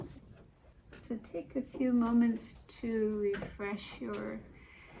So take a few moments to refresh your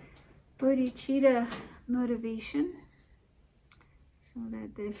bodhicitta motivation so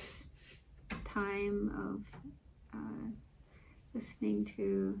that this time of listening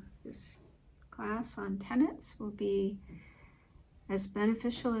to this class on tenets will be as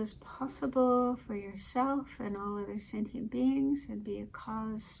beneficial as possible for yourself and all other sentient beings, and be a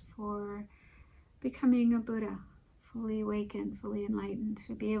cause for becoming a Buddha, fully awakened, fully enlightened,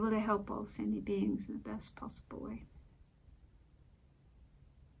 to be able to help all sentient beings in the best possible way.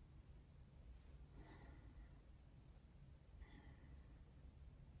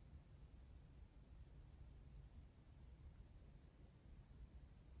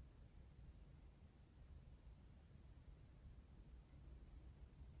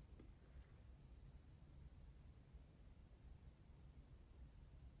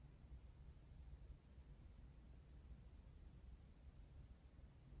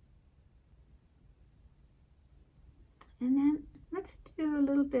 And then let's do a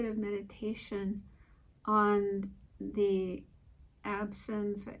little bit of meditation on the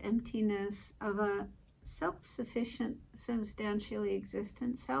absence or emptiness of a self-sufficient, substantially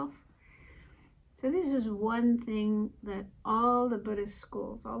existent self. So this is one thing that all the Buddhist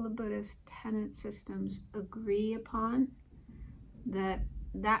schools, all the Buddhist tenet systems agree upon, that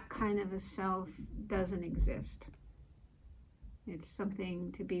kind of a self doesn't exist. It's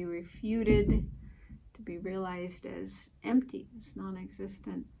something to be refuted, to be realized as empty, as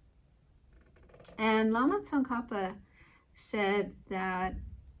non-existent. And Lama Tsongkhapa said that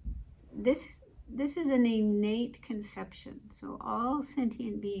this is an innate conception. So all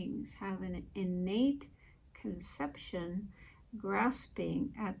sentient beings have an innate conception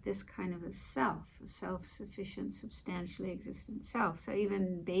grasping at this kind of a self-sufficient, substantially existent self. So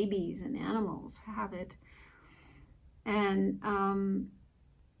even babies and animals have it. And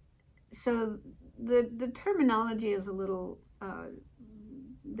so the terminology is a little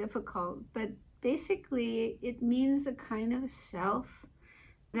difficult, but basically it means a kind of self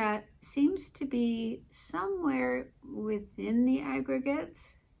that seems to be somewhere within the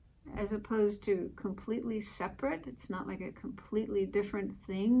aggregates, as opposed to completely separate. It's not like a completely different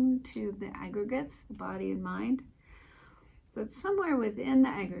thing to the aggregates, the body and mind. So it's somewhere within the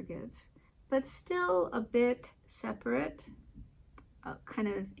aggregates, but still a bit separate, kind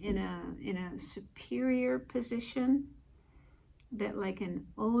of in a superior position, a bit like an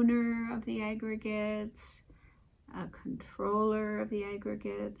owner of the aggregates, a controller of the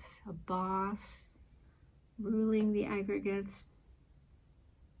aggregates, a boss ruling the aggregates.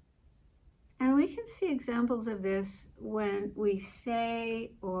 And we can see examples of this when we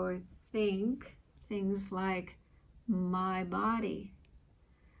say or think things like my body,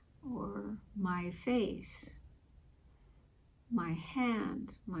 or my face, my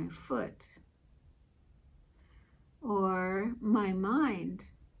hand, my foot, or my mind,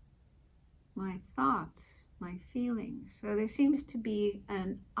 my thoughts, my feelings. So there seems to be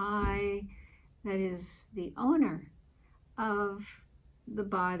an I that is the owner of the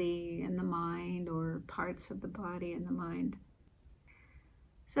body and the mind, or parts of the body and the mind.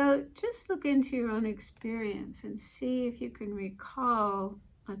 So just look into your own experience and see if you can recall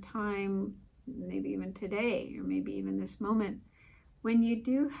a time, maybe even today, or maybe even this moment, when you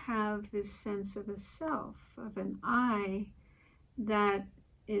do have this sense of a self, of an I, that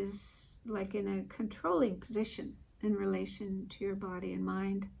is like in a controlling position in relation to your body and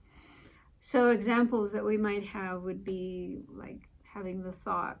mind. So examples that we might have would be like having the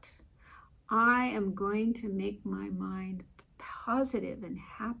thought, I am going to make my mind positive and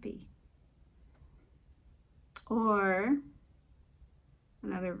happy. Or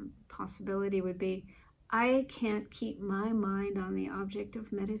another possibility would be, I can't keep my mind on the object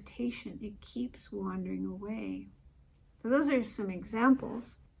of meditation. It keeps wandering away. So those are some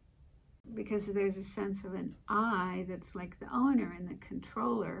examples, because there's a sense of an I that's like the owner and the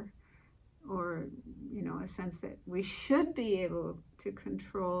controller, or, you know, a sense that we should be able to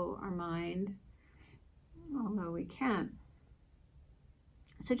control our mind, although we can't.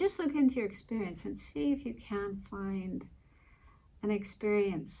 So just look into your experience and see if you can find an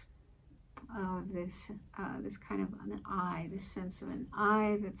experience of this kind of an I, this sense of an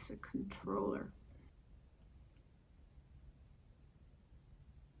I that's a controller.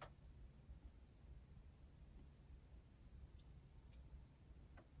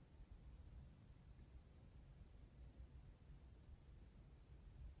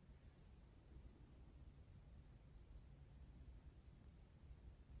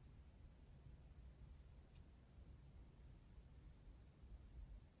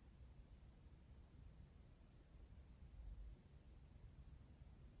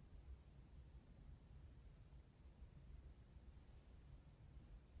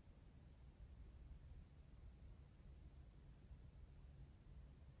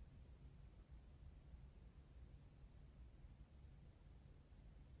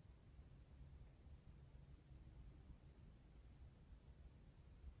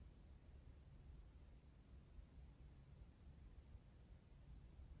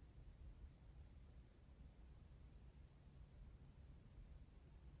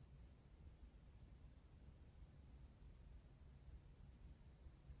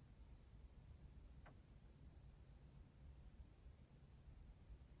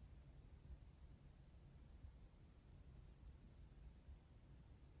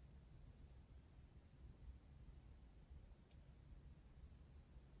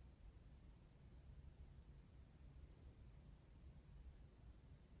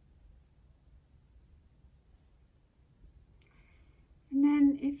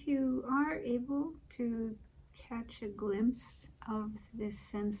 And if you are able to catch a glimpse of this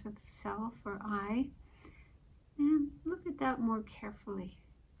sense of self or I, and look at that more carefully,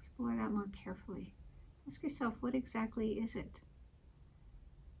 explore that more carefully. Ask yourself, what exactly is it?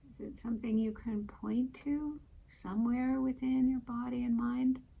 Is it something you can point to somewhere within your body and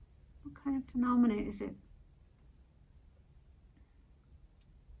mind? What kind of phenomena is it?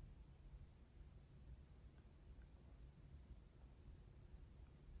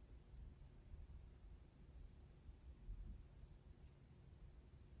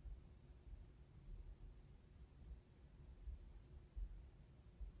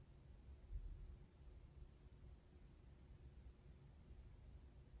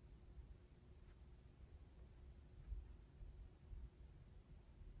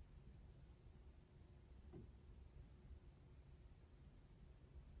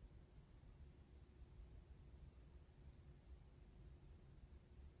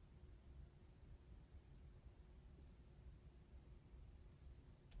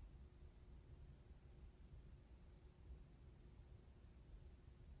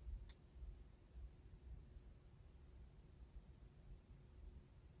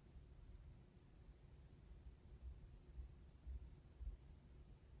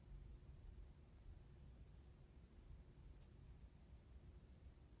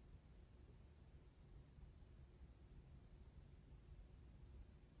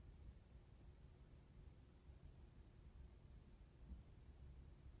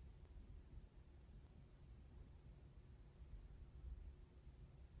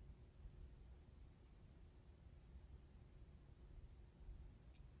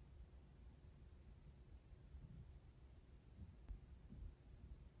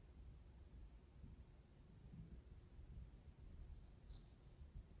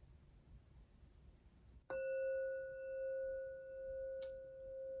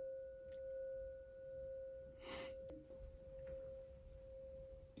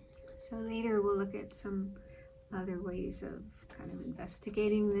 So later we'll look at some other ways of kind of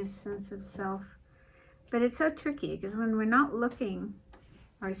investigating this sense of self. But it's so tricky because when we're not looking,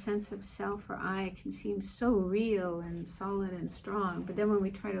 our sense of self or I can seem so real and solid and strong. But then when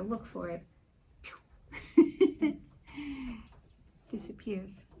we try to look for it,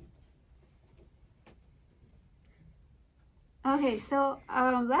 disappears. Okay, so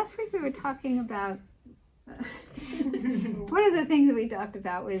last week we were talking about one of the things that we talked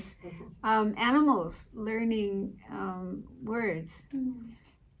about was animals learning words.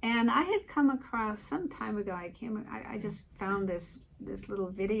 And I had come across some time ago, I just found this little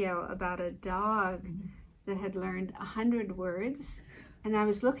video about a dog that had learned 100 words. And I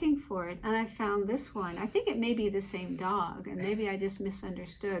was looking for it, and I found this one. I think it may be the same dog, and maybe I just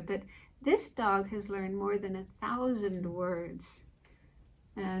misunderstood. But this dog has learned more than 1,000 words.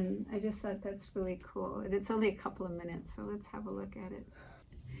 And I just thought that's really cool. And it's only a couple of minutes, so let's have a look at it.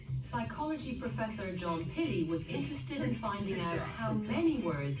 Psychology professor John Pilley was interested in finding out how many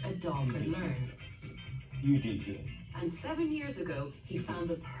words a dog could learn. You did good. And 7 years ago, he found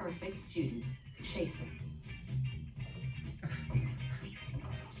the perfect student, Chaser.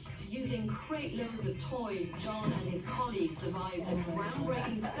 Using crate loads of toys, John and his colleagues devised a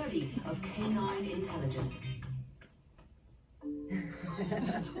groundbreaking study of canine intelligence.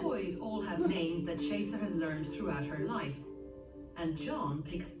 The toys all have names that Chaser has learned throughout her life, and John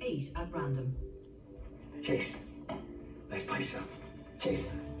picks 8 at random. Chase, let's play some. Chase,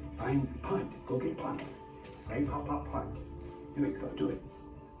 find punt. Go get punt. Play pop, pop, punt. Do it, girl, do it.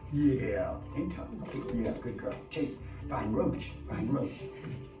 Yeah. In top. Yeah, good girl. Chase, find roach. Find roach.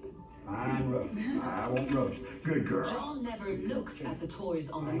 Find roach. I want roach. Good girl. John never looks at the toys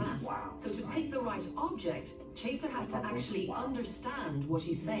on the mat. Wow. So to pick the right object, Chaser has to actually understand what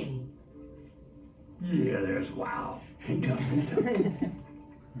he's saying. Yeah, there's wow. In top, in top.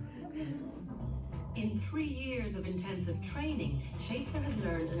 In 3 years of intensive training, Chaser has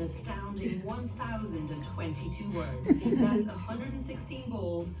learned an astounding 1,022 words. That's 116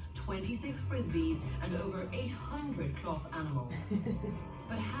 balls, 26 frisbees, and over 800 cloth animals.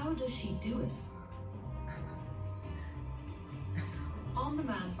 But how does she do it? On the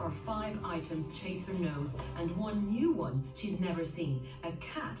mat are 5 items Chaser knows, and one new one she's never seen, a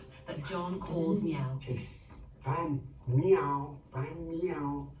cat that John calls Meow. Chase, find meow. Find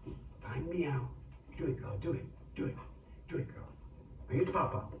meow. Find meow. Do it, girl. Do it. Do it. Do it, girl. Bring it to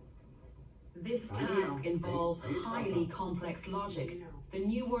Papa. This task involves highly complex logic. The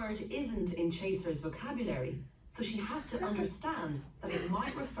new word isn't in Chaser's vocabulary, so she has to understand that it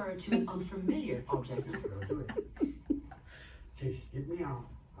might refer to an unfamiliar object. Do it, girl. Do it. Chase, get meow.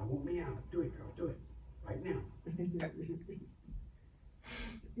 I want meow. Do it, girl. Do it. Right now.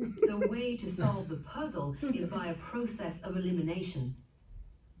 The way to solve the puzzle is by a process of elimination.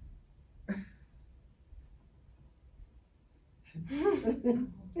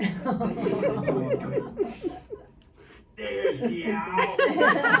 There's meow.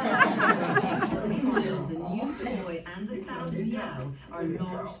 The new toy and the sound of meow are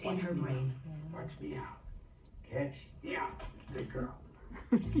launched in her brain. Watch meow. Catch meow. Good girl.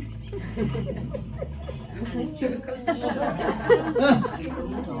 And it just goes to show the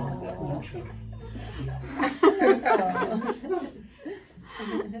little dog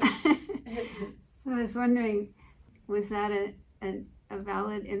So I was wondering, was that a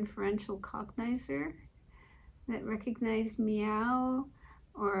valid inferential cognizer that recognized meow,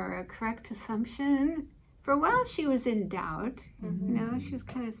 or a correct assumption? For a while she was in doubt, you know, she was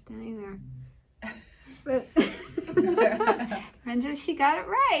kind of standing there. But and she got it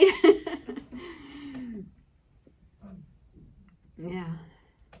right. Yeah.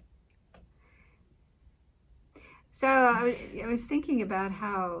 So I was thinking about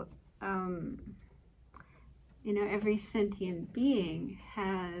how, you know, every sentient being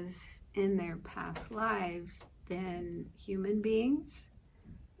has in their past lives been human beings.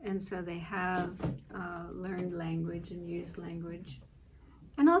 And so they have learned language and used language.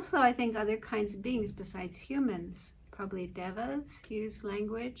 And also I think other kinds of beings besides humans, probably devas use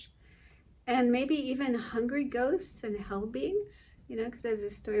language. And maybe even hungry ghosts and hell beings, you know, because there's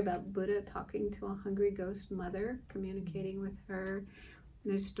a story about Buddha talking to a hungry ghost mother, communicating with her.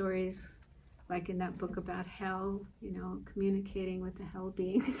 And there's stories like in that book about hell, you know, communicating with the hell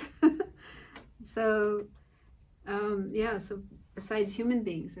beings. So, yeah, so besides human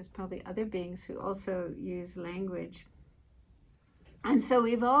beings, there's probably other beings who also use language. And so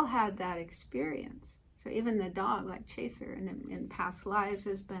we've all had that experience. So even the dog, like Chaser, in past lives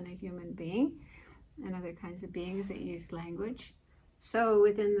has been a human being, and other kinds of beings that use language. So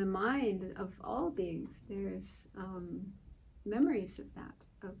within the mind of all beings, there's memories of that,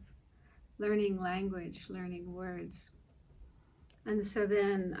 of learning language, learning words. And so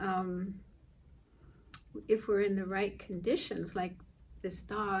then if we're in the right conditions, like this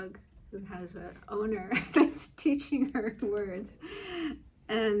dog who has an owner that's teaching her words,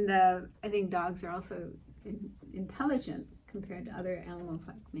 and I think dogs are also intelligent compared to other animals,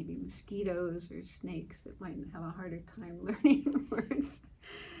 like maybe mosquitoes or snakes that might have a harder time learning words.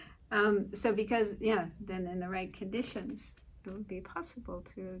 So because, yeah, then in the right conditions, it would be possible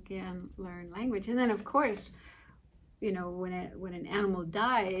to, again, learn language. And then, of course, you know, when an animal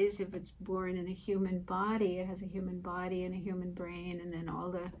dies, if it's born in a human body, it has a human body and a human brain, and then all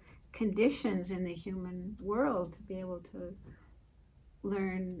the conditions in the human world to be able to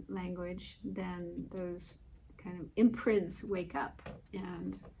learn language, then those kind of imprints wake up.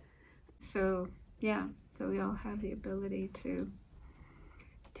 And so, yeah, so we all have the ability to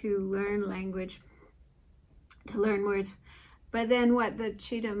learn language, to learn words. But then what the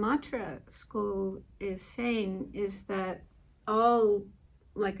Chittamatra school is saying is that all,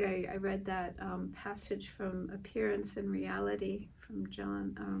 like I read that passage from Appearance and Reality from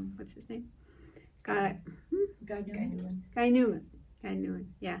John, what's his name? Guy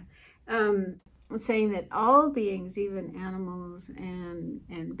Newman, yeah. Saying that all beings, even animals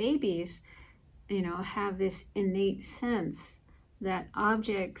and babies, you know, have this innate sense that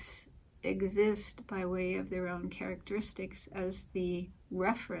objects exist by way of their own characteristics as the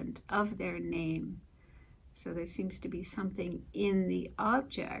referent of their name. So there seems to be something in the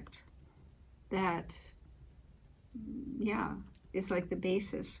object that, yeah, is like the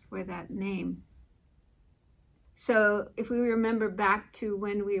basis for that name. So if we remember back to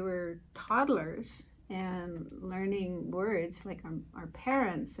when we were toddlers and learning words, like our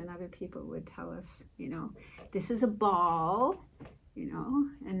parents and other people would tell us, you know, this is a ball, you know,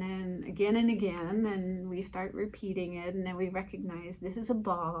 and then again and again, and we start repeating it, and then we recognize this is a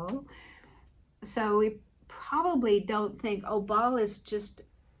ball. So we probably don't think, oh, ball is just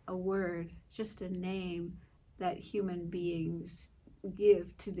a word, just a name that human beings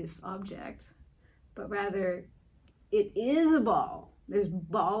give to this object, but rather it is a ball. There's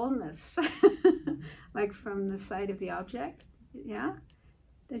ballness, like from the side of the object. Yeah?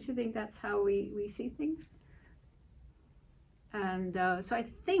 Don't you think that's how we see things? And so I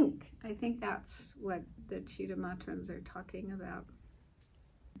think that's what the Chittamatrans are talking about.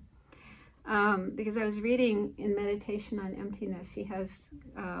 Because I was reading in Meditation on Emptiness, he has,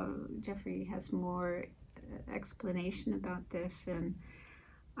 Jeffrey has more explanation about this, and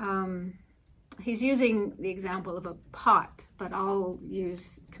he's using the example of a pot, but I'll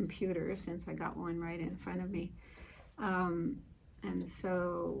use computer since I got one right in front of me. And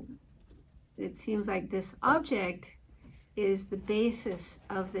so it seems like this object is the basis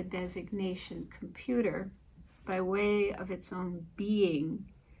of the designation computer by way of its own being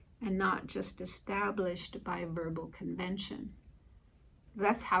and not just established by verbal convention.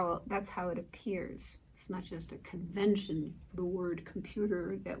 That's how it appears. It's not just a convention, the word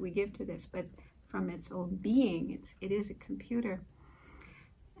computer that we give to this, but from its own being, it is a computer.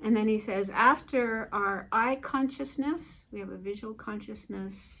 And then he says, after our eye consciousness, we have a visual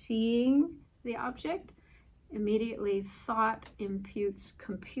consciousness seeing the object, immediately thought imputes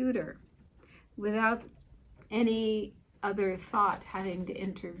computer without any other thought having to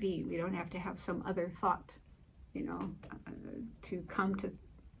intervene. We don't have to have some other thought, to come to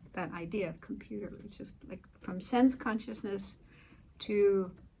that idea of computer. It's just like from sense consciousness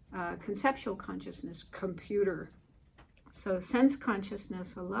to conceptual consciousness, computer. So sense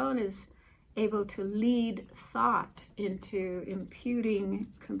consciousness alone is able to lead thought into imputing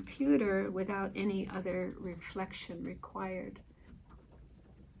computer without any other reflection required.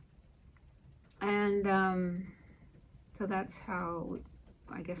 And so that's how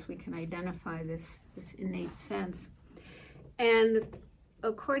I guess we can identify this innate sense. And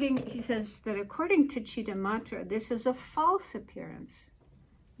he says that according to Chittamatra, this is a false appearance.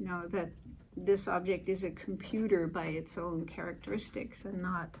 That this object is a computer by its own characteristics and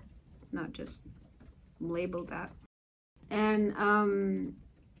not just labeled that. And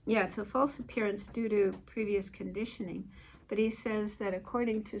it's a false appearance due to previous conditioning. But he says that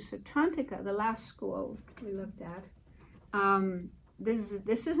according to Sautrantika, the last school we looked at,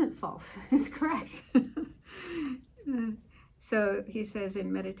 this isn't false. It's correct. So he says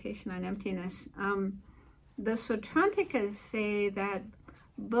in Meditation on Emptiness, the Sautrantikas say that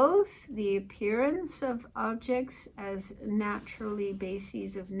both the appearance of objects as naturally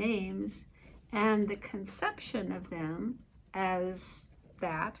bases of names and the conception of them as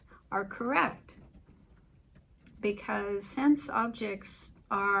that are correct, because sense objects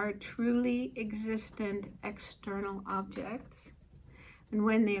are truly existent external objects, and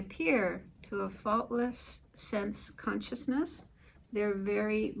when they appear to a faultless sense consciousness, their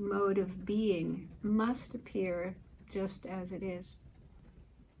very mode of being must appear just as it is.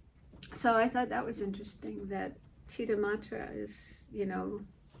 So I thought that was interesting that Chittamatra is,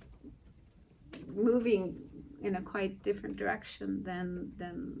 moving in a quite different direction than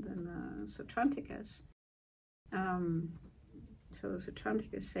the Sautrantikas. So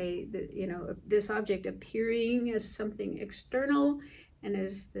Sautrantikas say that, this object appearing as something external and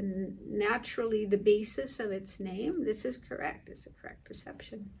as naturally the basis of its name, this is correct. It's a correct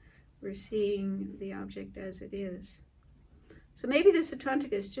perception. We're seeing the object as it is. So maybe the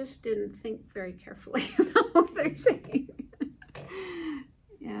Sautrantikas just didn't think very carefully about what they're saying.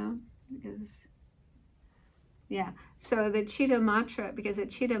 So the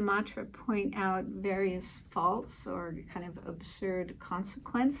Chittamatra point out various false or kind of absurd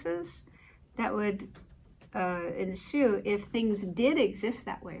consequences that would ensue if things did exist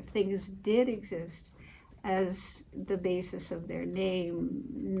that way, if things did exist as the basis of their name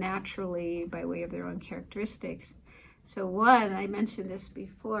naturally by way of their own characteristics. So one, I mentioned this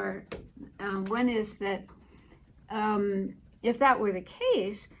before, one is that if that were the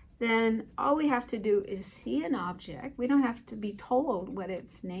case, then all we have to do is see an object. We don't have to be told what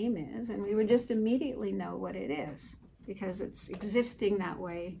its name is, and we would just immediately know what it is because it's existing that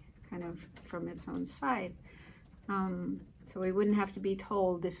way kind of from its own side. So we wouldn't have to be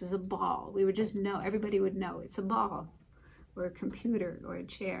told this is a ball. We would just know, everybody would know it's a ball or a computer or a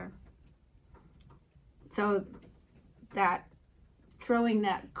chair. So that throwing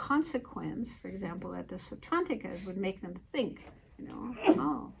that consequence, for example, at the Sautrantikas would make them think,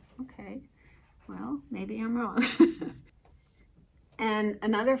 oh, okay, well, maybe I'm wrong. And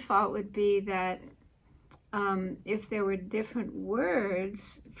another fault would be that if there were different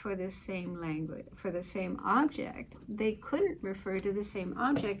words for the same language, for the same object, they couldn't refer to the same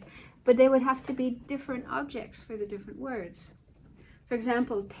object, but they would have to be different objects for the different words. For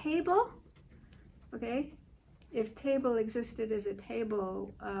example, table, okay? If table existed as a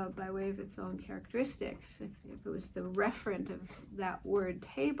table by way of its own characteristics, if it was the referent of that word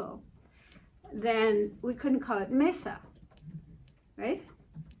table, then we couldn't call it mesa, right?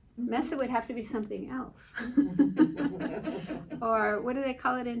 Mesa would have to be something else. Or what do they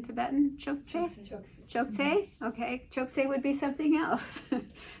call it in Tibetan? Chokse? Chokse? Okay, chokse would be something else.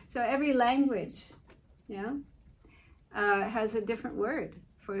 So every language, has a different word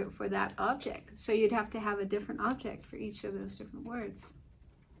for that object. So you'd have to have a different object for each of those different words.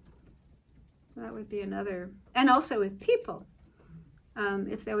 So that would be another, and also with people.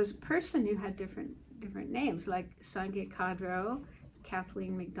 If there was a person who had different names, like Sangye Kadro,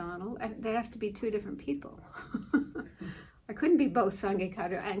 Kathleen McDonald, they'd have to be two different people. couldn't be both Sangye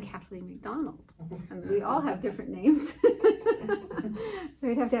Kado and Kathleen McDonald. And we all have different names. So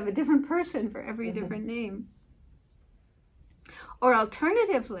we'd have to have a different person for every different name. Or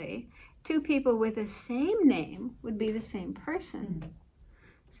alternatively, two people with the same name would be the same person.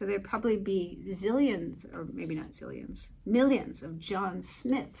 So there'd probably be zillions, or maybe not zillions, millions of John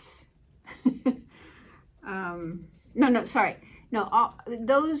Smiths.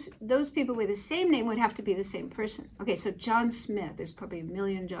 Those people with the same name would have to be the same person. Okay, so John Smith, there's probably a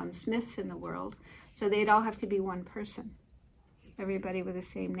million John Smiths in the world, so they'd all have to be one person. Everybody with the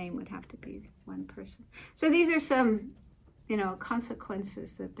same name would have to be one person. So these are some,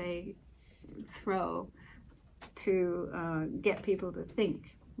 consequences that they throw to get people to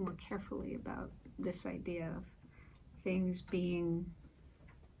think more carefully about this idea of things being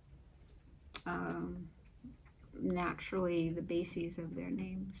naturally the bases of their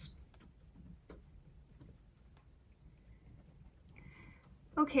names.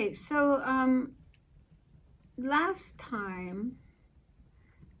 Okay, so last time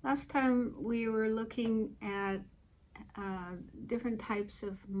we were looking at different types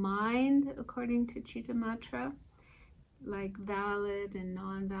of mind according to Chittamatra, like valid and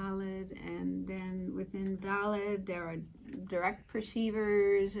non-valid, and then within valid there are direct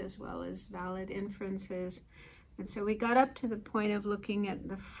perceivers as well as valid inferences. And so we got up to the point of looking at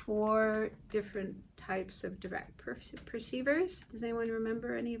the 4 different types of direct perceivers. Does anyone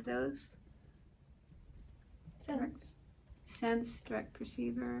remember any of those? Sense, direct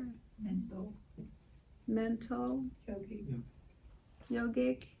perceiver. Mental.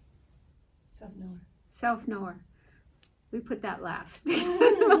 Yogic. Self-knower. We put that last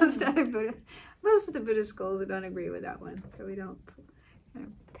because most of the Buddhist schools don't agree with that one, so we don't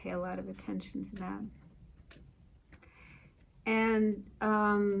pay a lot of attention to that.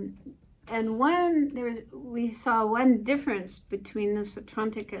 We saw one difference between the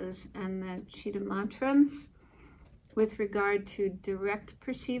Sautrantikas and the Chittamatrans with regard to direct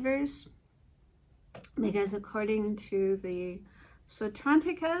perceivers, because according to the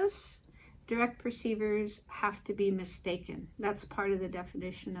Sautrantikas, direct perceivers have to be mistaken. That's part of the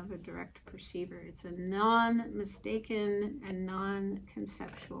definition of a direct perceiver. It's a non-mistaken and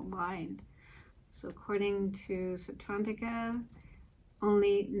non-conceptual mind. So according to Sautrantika,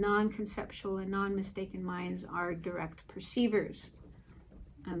 only non-conceptual and non-mistaken minds are direct perceivers.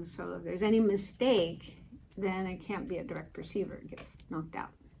 And so if there's any mistake, then it can't be a direct perceiver. It gets knocked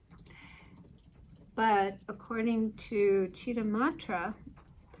out. But according to Chittamatra,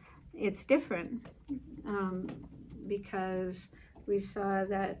 it's different, because we saw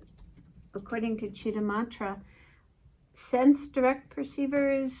that according to Chittamatra, sense direct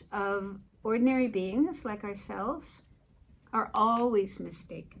perceivers of ordinary beings like ourselves are always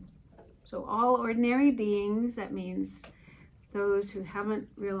mistaken. So all ordinary beings, that means those who haven't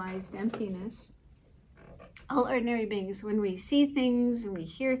realized emptiness, all ordinary beings, when we see things and we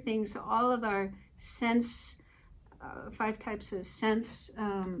hear things, so all of our sense, 5 types of sense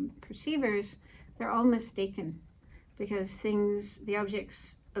perceivers, they're all mistaken, because the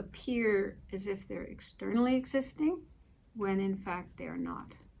objects appear as if they're externally existing when in fact they're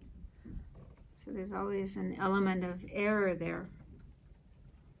not. So there's always an element of error there.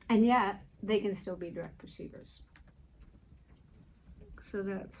 And yet they can still be direct perceivers. So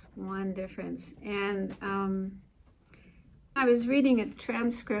that's one difference. And I was reading a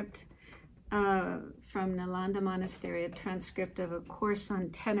transcript from Nalanda Monastery, a transcript of a course on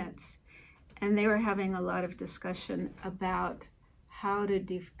tenets, and they were having a lot of discussion about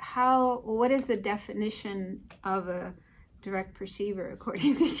what is the definition of a direct perceiver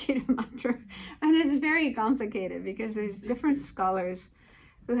according to Chittamatra. And it's very complicated because there's different scholars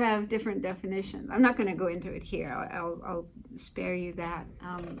who have different definitions. I'm not going to go into it here. I'll spare you that.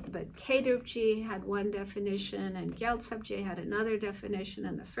 But Kedrupji had one definition, and Gyaltsabje had another definition,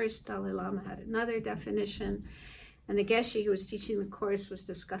 and the first Dalai Lama had another definition. And the Geshe who was teaching the course was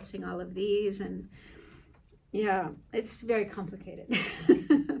discussing all of these. And yeah, it's very complicated.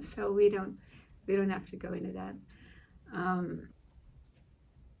 So we don't have to go into that.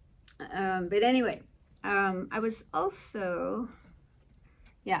 But anyway, I was also,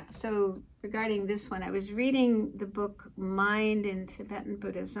 so regarding this one, I was reading the book Mind in Tibetan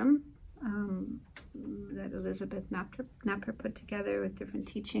Buddhism that Elizabeth Napper put together with different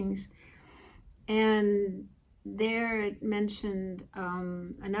teachings. And there it mentioned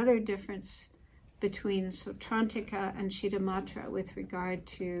another difference between Sautrantika and Chittamatra with regard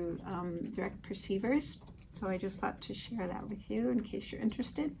to direct perceivers. So I just thought to share that with you in case you're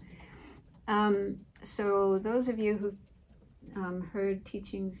interested. So those of you who heard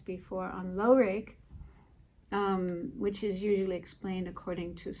teachings before on Lorik which is usually explained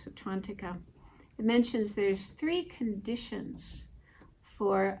according to Satrantika. It mentions there's 3 conditions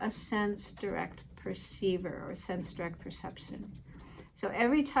for a sense direct perceiver or sense direct perception. So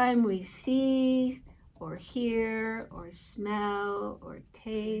every time we see or hear or smell or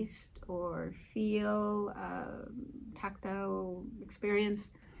taste or feel tactile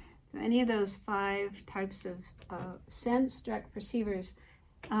experience, so any of those 5 types of sense direct perceivers,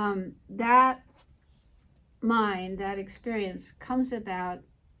 that mind, that experience comes about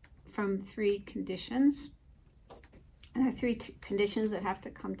from 3 conditions. And there are 3 conditions that have to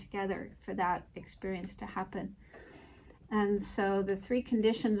come together for that experience to happen. And so the 3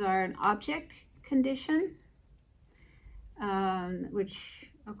 conditions are an object condition, which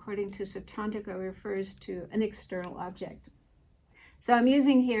according to Satrantika refers to an external object. So I'm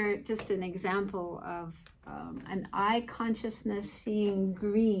using here just an example of an eye consciousness seeing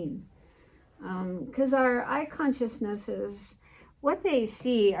green. Because our eye consciousnesses, what they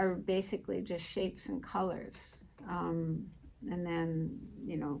see are basically just shapes and colors. And then,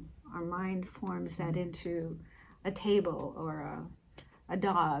 our mind forms that into a table or a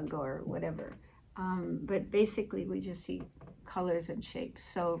dog or whatever. But basically, we just see colors and shapes.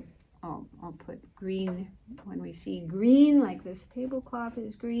 So I'll put green. When we see green, like this tablecloth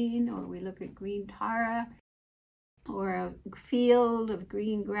is green, or we look at green Tara, or a field of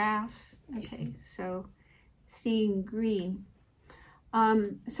green grass. Okay, so seeing green.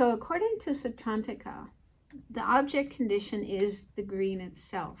 So according to Satrantika, the object condition is the green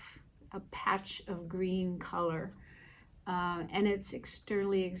itself, a patch of green color, and it's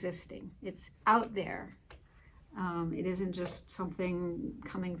externally existing. It's out there. It isn't just something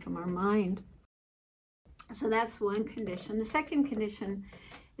coming from our mind. So that's one condition. The second condition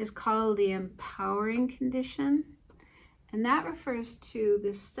is called the empowering condition, and that refers to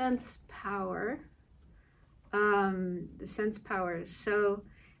the sense power. The sense power. So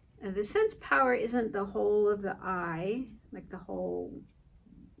the sense power isn't the whole of the eye, like the whole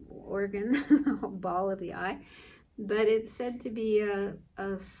organ, the whole ball of the eye, but it's said to be a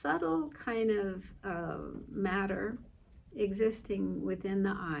subtle kind of matter existing within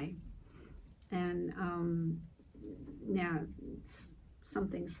the eye. And it's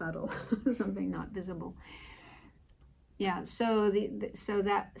something subtle, something not visible. Yeah, so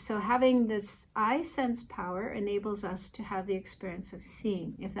having this eye sense power enables us to have the experience of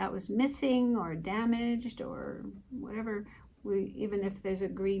seeing. If that was missing or damaged or whatever, even if there's a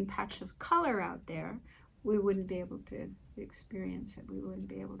green patch of color out there, we wouldn't be able to experience it. We wouldn't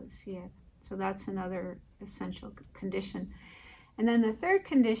be able to see it. So that's another essential condition. And then the third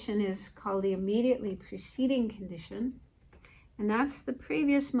condition is called the immediately preceding condition, and that's the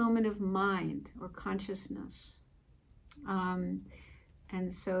previous moment of mind or consciousness.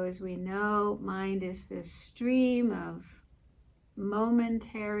 And so as we know, mind is this stream of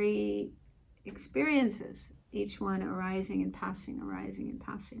momentary experiences, each one arising and passing,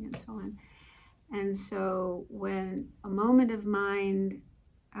 and so on. And so when a moment of mind,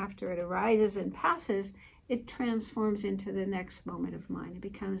 after it arises and passes, it transforms into the next moment of mind. It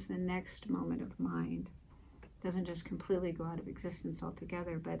becomes the next moment of mind. It doesn't just completely go out of existence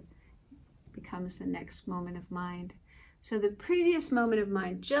altogether, but becomes the next moment of mind. So the previous moment of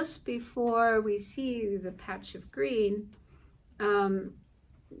mind, just before we see the patch of green,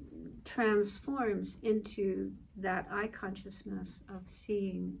 transforms into that eye consciousness of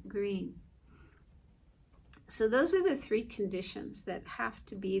seeing green. So those are the 3 conditions that have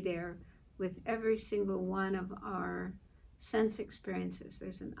to be there with every single one of our sense experiences.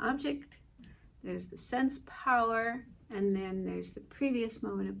 There's an object, there's the sense power, and then there's the previous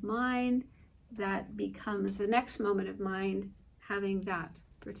moment of mind that becomes the next moment of mind having that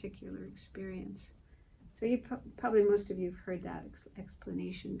particular experience. So you probably most of you have heard that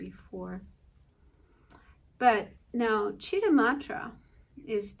explanation before. But now Chittamatra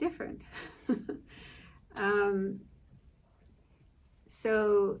is different.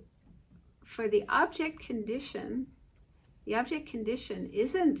 So for the object condition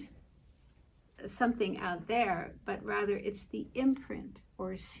isn't something out there, but rather it's the imprint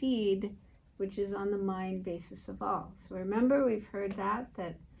or seed which is on the mind basis of all. So remember, we've heard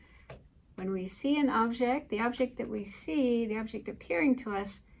that when we see an object, the object that we see, the object appearing to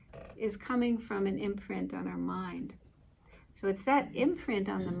us, is coming from an imprint on our mind. So it's that imprint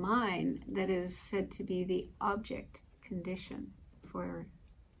on the mind that is said to be the object condition for,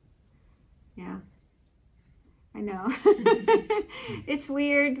 yeah, I know. It's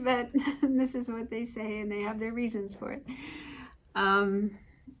weird, but this is what they say, and they have their reasons for it.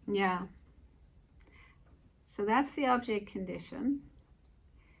 Yeah. So that's the object condition.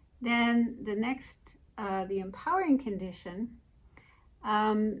 Then the next the empowering condition,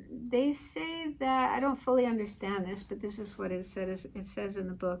 they say that, I don't fully understand this, but this is what it says in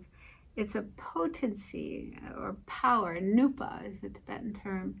the book. It's a potency or power, nupa is the Tibetan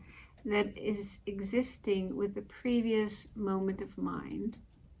term, that is existing with the previous moment of mind.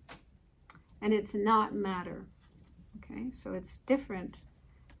 And it's not matter. Okay, so it's different.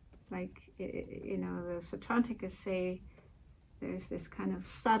 Like, you know, the Sautranticas say there's this kind of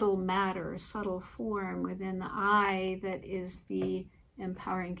subtle matter, subtle form within the I that is the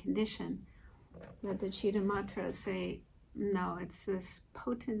empowering condition. That the Chittamatras say, no, it's this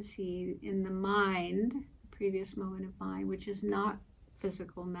potency in the mind, previous moment of mind, which is not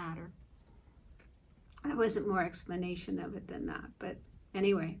physical matter. There wasn't more explanation of it than that. But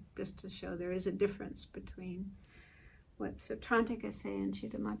anyway, just to show there is a difference between what Sautranticas say and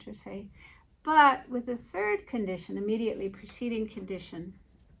Chittamatras say. But with the third condition, immediately preceding condition,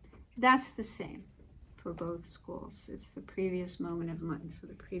 that's the same for both schools. It's the previous moment of mind. So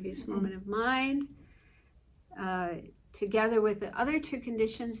the previous moment of mind, together with the other two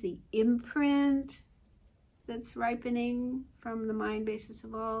conditions, the imprint that's ripening from the mind basis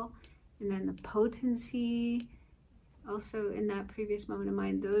of all, and then the potency, also in that previous moment of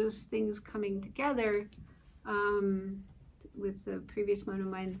mind, those things coming together with the previous moment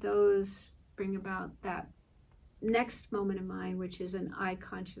of mind, those bring about that next moment of mind, which is an I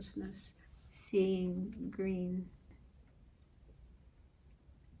consciousness, seeing green.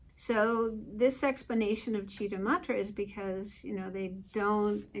 So this explanation of Chittamatra is because, you know, they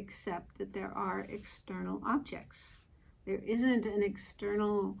don't accept that there are external objects. There isn't an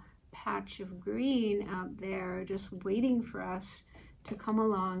external patch of green out there just waiting for us to come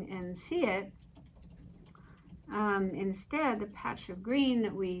along and see it. Instead, the patch of green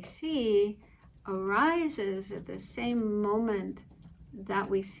that we see arises at the same moment that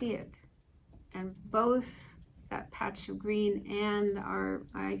we see it. And both that patch of green and our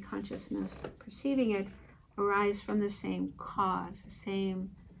eye consciousness perceiving it arise from the same cause,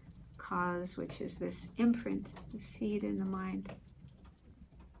 which is this imprint, the seed in the mind.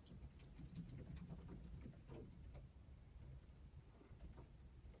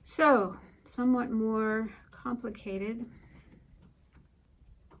 So, somewhat more complicated.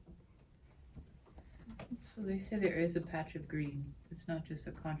 So they say there is a patch of green. It's not just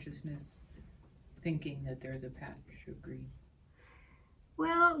a consciousness thinking that there's a patch of green.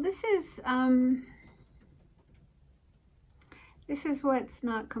 Well, this is what's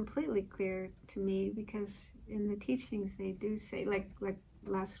not completely clear to me, because in the teachings they do say, like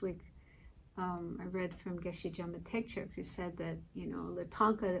last week, I read from Geshe Jama Tekchuk, who said that, you know, the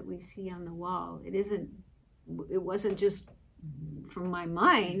tanka that we see on the wall, it wasn't just from my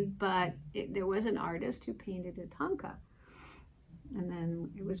mind, but there was an artist who painted a tanka, and then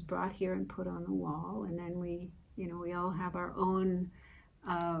it was brought here and put on the wall, and then we all have our own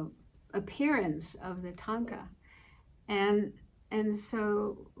appearance of the tanka, and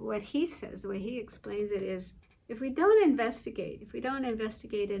so what he says, the way he explains it is, if we don't investigate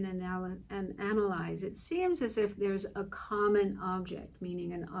and analyze, it seems as if there's a common object,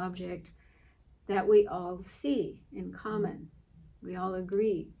 meaning an object that we all see in common. We all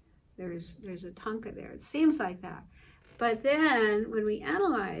agree there's a tanka there. It seems like that. But then when we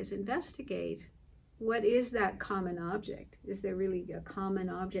analyze, investigate, what is that common object? Is there really a common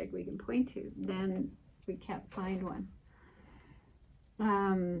object we can point to? Then we can't find one.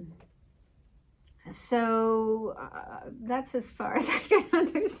 So that's as far as I can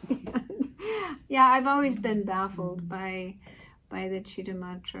understand. Yeah, I've always been baffled by the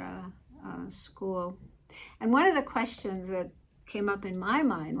Chittamatra school. And one of the questions that came up in my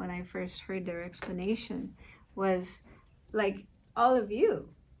mind when I first heard their explanation was, like, all of you,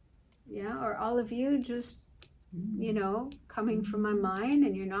 yeah, or all of you just, you know, coming from my mind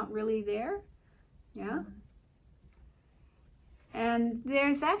and you're not really there, yeah. And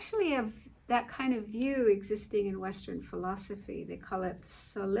there's actually that kind of view existing in Western philosophy. They call it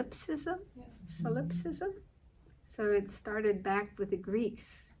solipsism. Yes. Solipsism. So it started back with the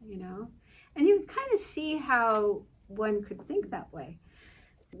Greeks, you know. And you kind of see how one could think that way.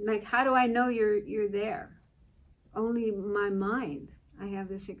 Like, how do I know you're there? Only my mind. I have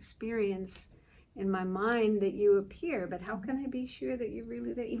this experience in my mind that you appear, but how can I be sure that you're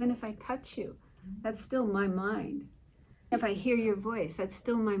really there? Even if I touch you, that's still my mind. If I hear your voice, that's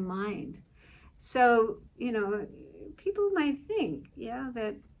still my mind. So, you know, people might think, yeah,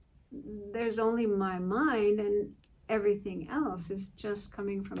 that there's only my mind and everything else is just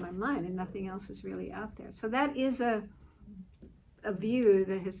coming from my mind and nothing else is really out there. So that is a view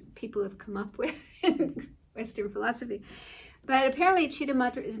that people have come up with in Western philosophy. But apparently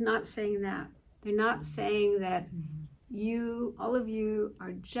Chittamatra is not saying that. They're not saying that you, all of you,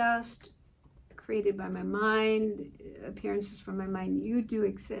 are just created by my mind, appearances from my mind. You do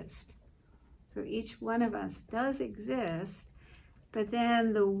exist. So each one of us does exist, but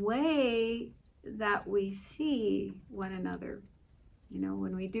then the way that we see one another,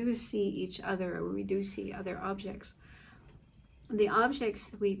 when we do see each other, or we do see other objects, the objects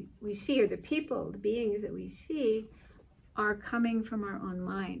that we see, or the people, the beings that we see, are coming from our own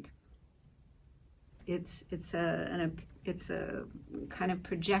mind. It's a kind of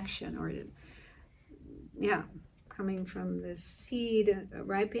projection, or coming from the seed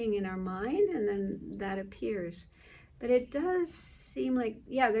ripening in our mind, and then that appears. But it does seem like,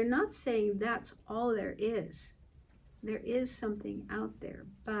 they're not saying that's all there is. There is something out there,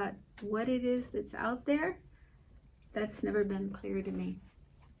 but what it is that's out there, that's never been clear to me.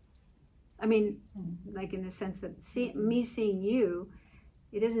 I mean, like in the sense that me seeing you,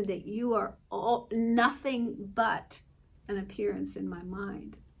 it isn't that you are nothing but an appearance in my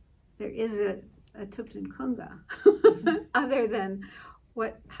mind. There is a Tupten Kunga, other than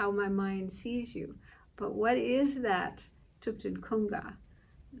how my mind sees you. But what is that Tupten Kunga?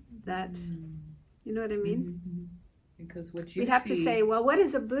 That, you know what I mean? Mm-hmm. Because what you we'd have to say, well, what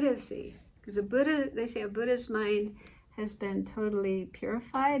does a Buddha see? Because they say a Buddha's mind has been totally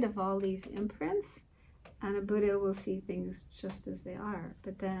purified of all these imprints, and a Buddha will see things just as they are.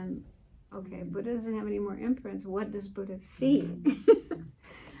 But then, okay, Buddha doesn't have any more imprints. What does Buddha see?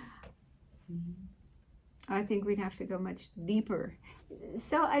 I think we'd have to go much deeper.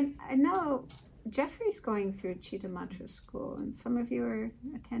 So I know Jeffrey's going through Chittamatra school, and some of you are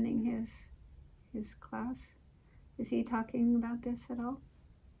attending his class. Is he talking about this at all?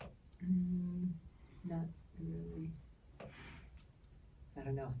 Not really. I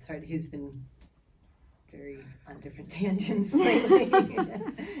don't know. It's hard. He's been very on different tangents lately.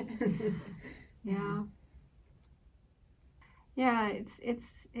 Yeah,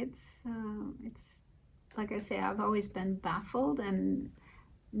 it's like I say, I've always been baffled, and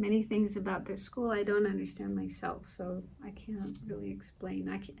many things about their school I don't understand myself, so I can't really explain.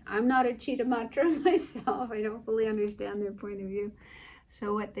 I'm not a Chittamatra myself. I don't fully understand their point of view.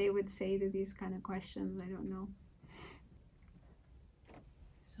 So what they would say to these kind of questions, I don't know.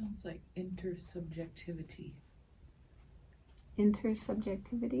 Sounds like intersubjectivity.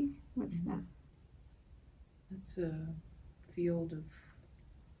 Intersubjectivity? What's that? That's a field of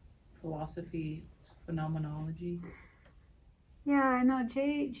philosophy, phenomenology. Yeah, I know.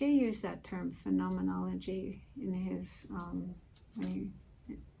 Jay used that term, phenomenology, in his in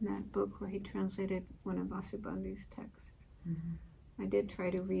that book where he translated one of Vasubandhu's texts. I did try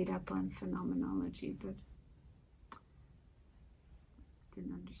to read up on phenomenology, but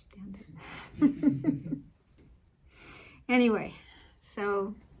didn't understand it. Anyway,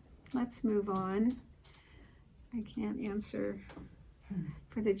 so let's move on. I can't answer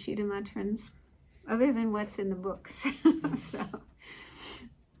for the Chittamatrans other than what's in the books.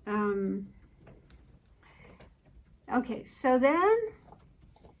 Okay, so then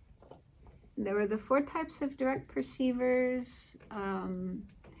there were the 4 types of direct perceivers.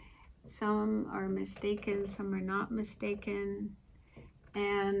 Some are mistaken, some are not mistaken.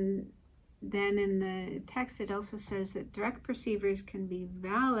 And then in the text it also says that direct perceivers can be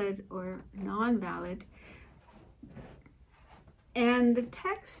valid or non-valid. And the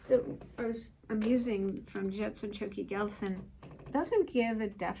text that I'm using from Jetsun Choki Gelsen doesn't give a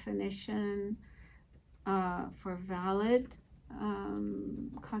definition for valid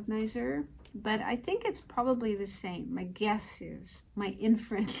cognizer, but I think it's probably the same. My guess is, my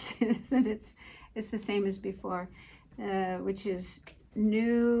inference is that it's the same as before, which is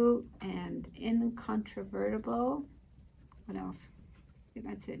new and incontrovertible. What else?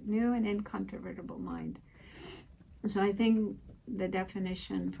 That's it. New and incontrovertible mind. So I think the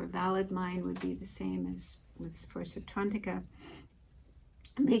definition for valid mind would be the same as for Sautrantika,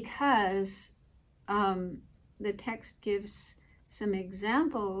 because the text gives some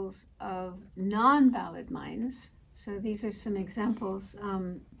examples of non-valid minds. So these are some examples.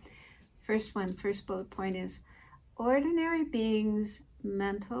 First bullet point is, ordinary beings'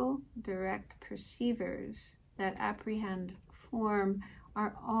 mental direct perceivers that apprehend form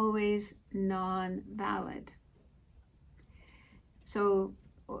are always non-valid. So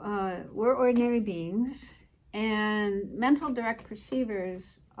we're ordinary beings, and mental direct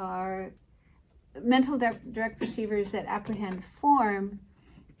perceivers that apprehend form.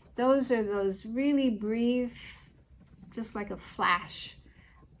 Those are those really brief, just like a flash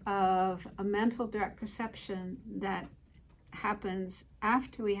of a mental direct perception that happens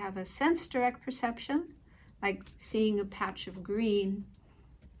after we have a sense direct perception, like seeing a patch of green,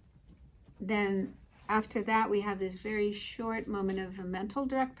 then after that, we have this very short moment of a mental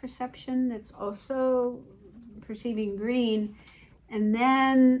direct perception that's also perceiving green. And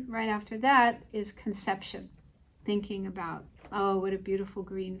then right after that is conception, thinking about, oh, what a beautiful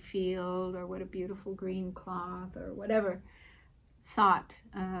green field, or what a beautiful green cloth, or whatever thought,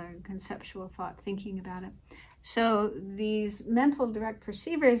 conceptual thought, thinking about it. So these mental direct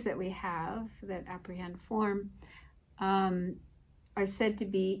perceivers that we have that apprehend form are said to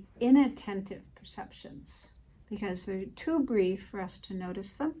be inattentive perceptions because they're too brief for us to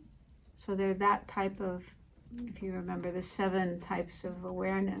notice them. So they're that type of, if you remember the 7 types of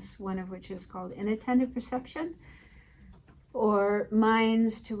awareness, one of which is called inattentive perception, or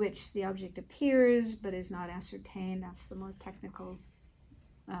minds to which the object appears but is not ascertained. That's the more technical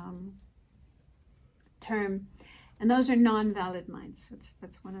term. And those are non-valid minds.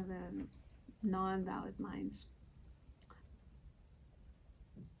 That's one of the non-valid minds.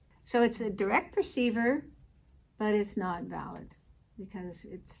 So it's a direct perceiver, but it's not valid because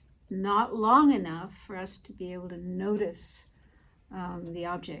it's not long enough for us to be able to notice the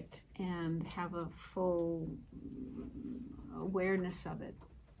object and have a full awareness of it,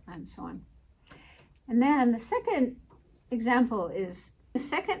 and so on. And then the second example is the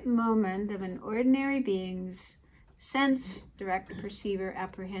second moment of an ordinary being's sense direct perceiver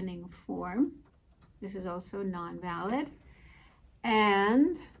apprehending form. This is also non-valid.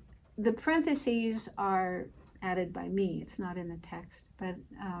 And the parentheses are added by me. It's not in the text, but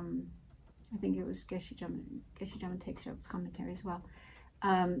I think it was Geshe Jama Tekshop's commentary as well,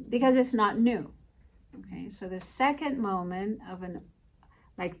 because it's not new. Okay, so the second moment of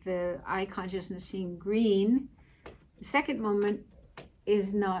like the eye consciousness seeing green, the second moment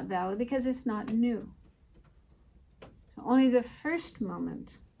is not valid because it's not new. So only the first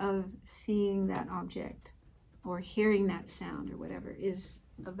moment of seeing that object or hearing that sound or whatever is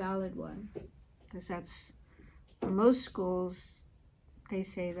a valid one, because that's, for most schools, they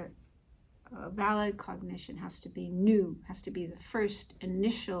say that a valid cognition has to be new, has to be the first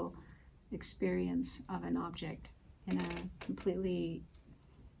initial experience of an object in a completely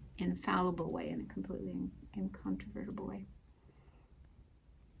infallible way, in a completely incontrovertible way.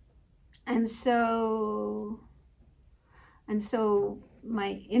 And so my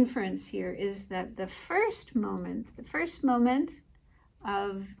inference here is that the first moment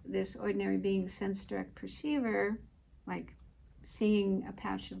of this ordinary being sense direct perceiver, like seeing a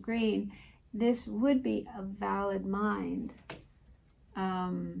patch of green, this would be a valid mind,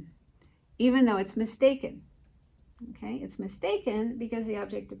 even though it's mistaken. Okay, it's mistaken because the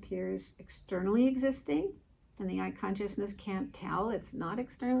object appears externally existing and the eye consciousness can't tell it's not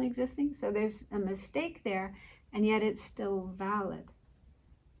externally existing. So there's a mistake there, and yet it's still valid.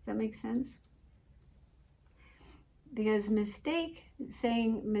 Does that make sense? Because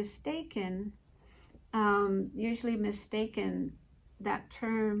saying mistaken, usually mistaken, that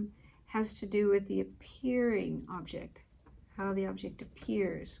term has to do with the appearing object, how the object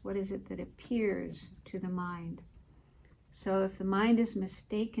appears. What is it that appears to the mind? So if the mind is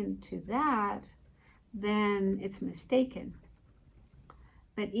mistaken to that, then it's mistaken.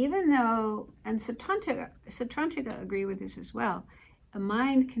 But even though, and Sautrantika agree with this as well, a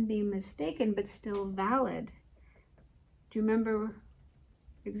mind can be mistaken but still valid. Do you remember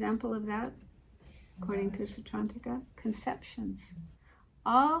example of that? According to Sautrantika, conceptions.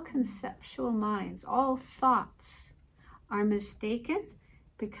 All conceptual minds, all thoughts are mistaken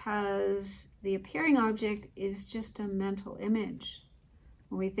because the appearing object is just a mental image.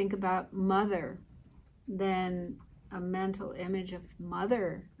 When we think about mother, then a mental image of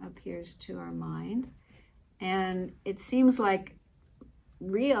mother appears to our mind, and it seems like the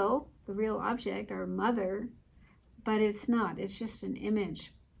real object, our mother, but it's not. It's just an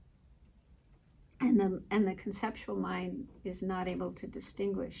image, and the conceptual mind is not able to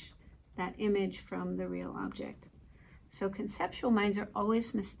distinguish that image from the real object. So conceptual minds are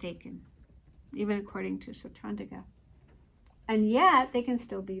always mistaken, even according to Sautrantika, and yet they can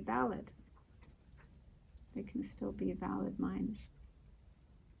still be valid. They can still be valid minds.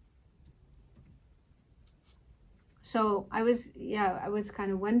 So I was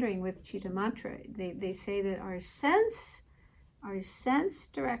kind of wondering with Chitta Mantra, they say that our sense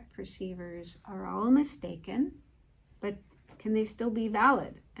direct perceivers are all mistaken, but can they still be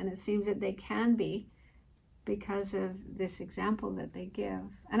valid? And it seems that they can be because of this example that they give.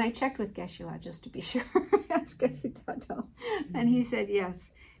 And I checked with Geshe-la just to be sure. I asked Geshe Tato, and he said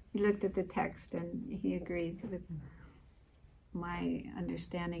yes. He looked at the text and he agreed with my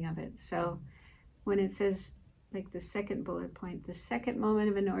understanding of it. So when it says, like the second bullet point, the second moment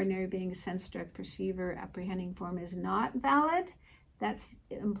of an ordinary being sense direct perceiver apprehending form is not valid, that's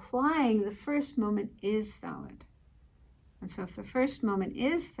implying the first moment is valid. And so if the first moment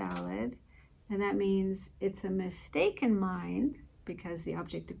is valid, then that means it's a mistaken mind because the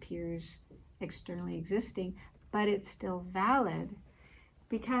object appears externally existing, but it's still valid.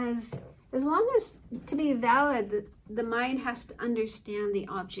 Because as long as, to be valid, the mind has to understand the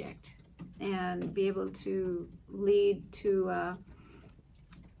object and be able to lead to a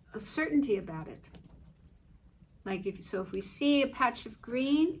certainty about it. Like if we see a patch of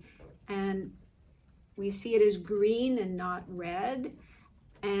green and we see it as green and not red,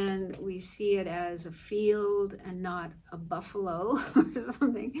 and we see it as a field and not a buffalo or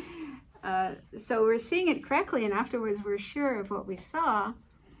something, so we're seeing it correctly, and afterwards we're sure of what we saw,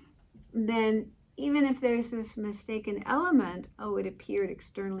 then even if there's this mistaken element, oh, it appeared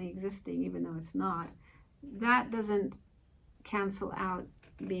externally existing even though it's not, that doesn't cancel out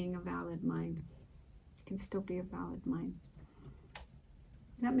being a valid mind. It can still be a valid mind.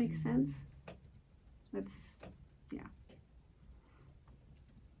 Does that make sense? Yeah.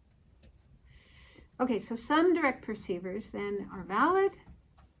 Okay, so some direct perceivers then are valid.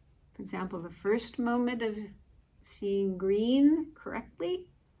 For example, the first moment of seeing green correctly,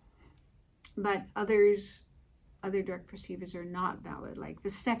 but other direct perceivers are not valid, like the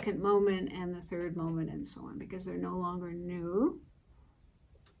second moment and the third moment and so on, because they're no longer new.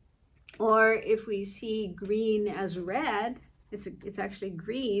 Or if we see green as red, it's actually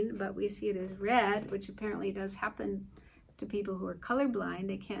green, but we see it as red, which apparently does happen to people who are colorblind.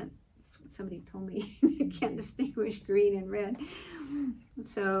 They can't, somebody told me, they can't distinguish green and red.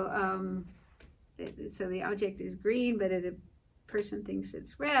 So the object is green, but a person thinks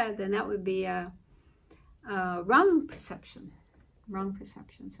it's red, then that would be a wrong perception.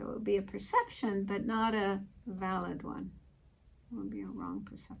 So it would be a perception, but not a valid one. It would be a wrong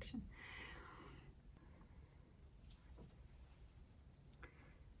perception.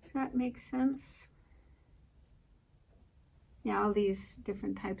 Does that make sense? Yeah, all these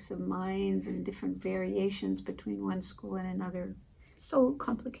different types of minds and different variations between one school and another. So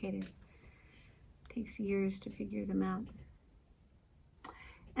complicated. It takes years to figure them out.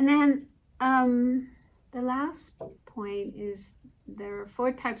 And then the last point is there are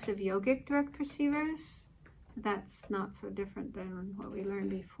 4 types of yogic direct perceivers. That's not so different than what we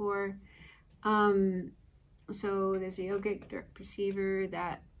learned before. So there's a yogic direct perceiver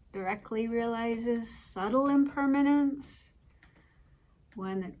that directly realizes subtle impermanence,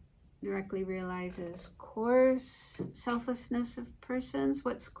 one that directly realizes coarse selflessness of persons.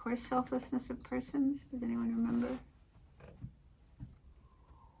 What's coarse selflessness of persons? Does anyone remember?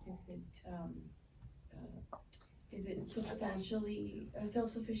 Is it substantially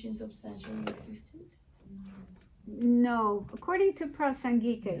self-sufficient, substantially existent? No, according to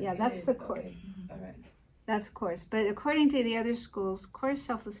Prasangika, yeah, that's the coarse. Okay. All right. That's coarse, but according to the other schools, coarse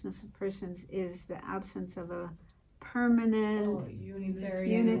selflessness of persons is the absence of a permanent,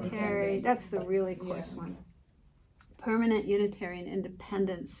 unitary. That's the really coarse one. Permanent, unitary, and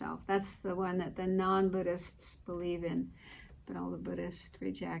independent self. That's the one that the non-Buddhists believe in, but all the Buddhists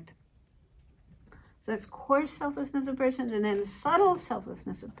reject. So that's coarse selflessness of persons, and then subtle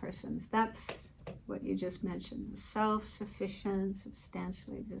selflessness of persons. That's what you just mentioned, the self-sufficient,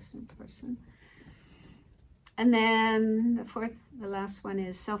 substantially existent person. And then the last one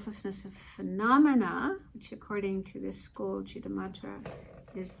is selflessness of phenomena, which according to this school, Chittamatra,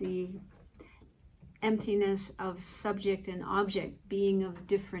 is the emptiness of subject and object being of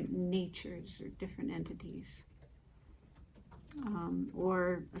different natures or different entities.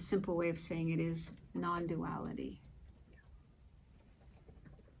 Or a simple way of saying it is non-duality.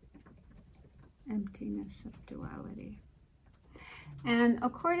 Emptiness of duality. And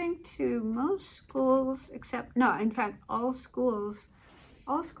according to most schools,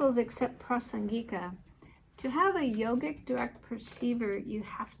 all schools except Prasangika, to have a yogic direct perceiver, you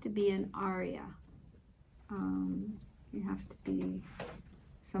have to be an Arya. You have to be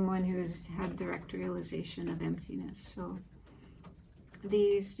someone who's had direct realization of emptiness. So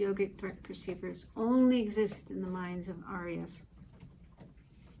these yogic direct perceivers only exist in the minds of Aryas.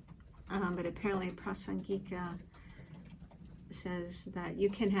 But apparently Prasangika says that you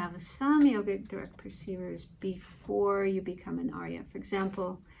can have some yogic direct perceivers before you become an Arya. For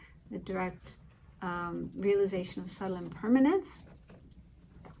example, the direct realization of subtle impermanence.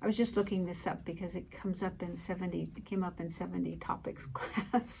 I was just looking this up because it came up in 70 topics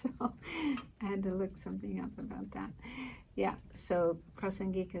class, so I had to look something up about that. Yeah, so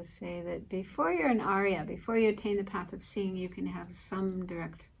Prasangikas say that before you're an Arya, before you attain the path of seeing, you can have some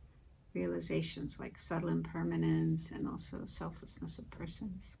direct realizations like subtle impermanence and also selflessness of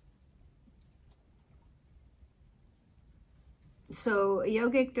persons. So a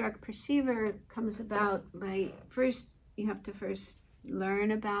yogic direct perceiver comes about by you have to first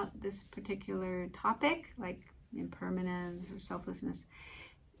learn about this particular topic, like impermanence or selflessness.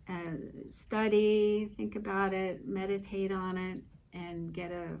 Study, think about it, meditate on it, and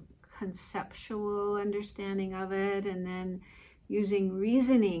get a conceptual understanding of it. And then using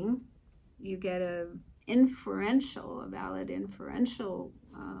reasoning, you get a valid inferential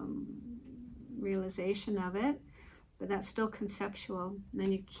realization of it. But that's still conceptual. And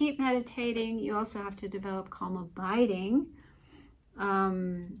then you keep meditating. You also have to develop calm abiding,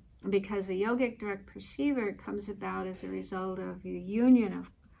 because a yogic direct perceiver comes about as a result of the union of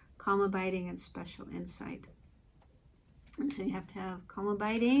calm abiding and special insight. And so you have to have calm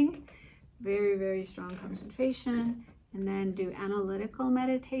abiding, very, very strong concentration, and then do analytical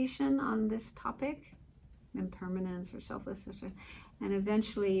meditation on this topic, impermanence or selflessness. And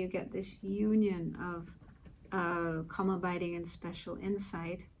eventually you get this union of calm abiding and special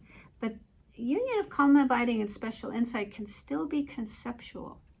insight. But union of calm abiding and special insight can still be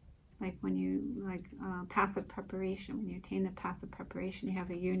conceptual. Like when you, path of preparation, when you attain the path of preparation, you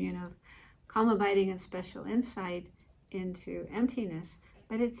have a union of calm abiding and special insight into emptiness,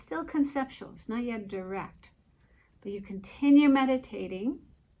 but it's still conceptual. It's not yet direct. But you continue meditating,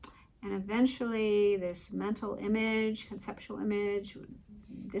 and eventually this mental image, conceptual image,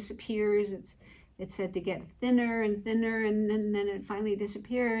 disappears. It's said to get thinner and thinner, and then it finally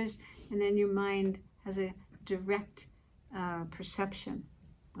disappears, and then your mind has a direct perception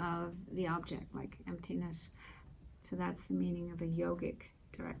of the object, like emptiness. So that's the meaning of a yogic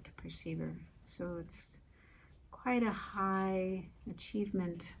direct perceiver. So it's quite a high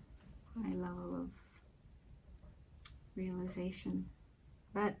achievement, high level of realization.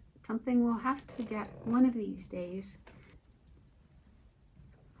 But something we'll have to get one of these days.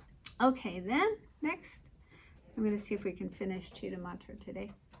 Okay, then next, I'm going to see if we can finish Chitta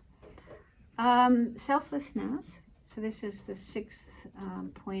today. Selflessness. So this is the sixth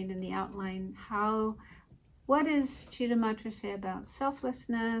point in the outline. What does Chitta say about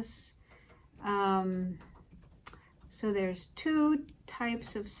selflessness? So there's two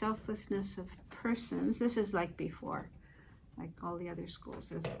types of selflessness of persons. This is like before, like all the other schools.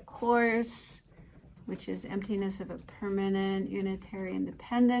 There's the coarse, which is emptiness of a permanent, unitary,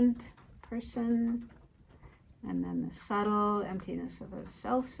 independent person. And then the subtle, emptiness of a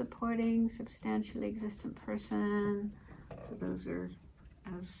self-supporting, substantially existent person. So those are,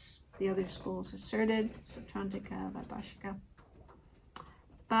 as the other schools asserted, Sautrantika, Vaibhashika.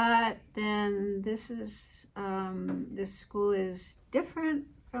 But then this school is different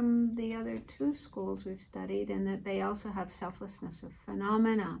from the other two schools we've studied in that they also have selflessness of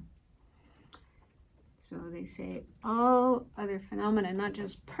phenomena. So they say all other phenomena, not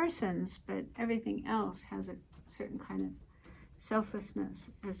just persons, but everything else has a certain kind of selflessness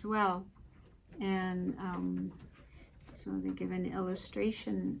as well. And so they give an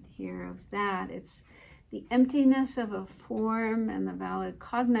illustration here of that. It's the emptiness of a form and the valid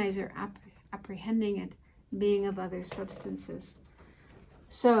cognizer apprehending it being of other substances.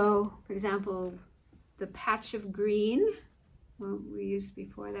 So, for example, the patch of green, well, we used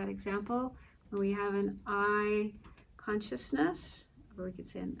before that example, when we have an eye consciousness, or we could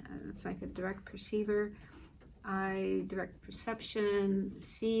say it's like a direct perceiver, eye direct perception,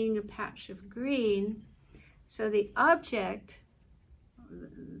 seeing a patch of green. So the object,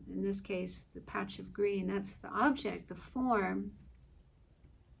 in this case, the patch of green, that's the object, the form.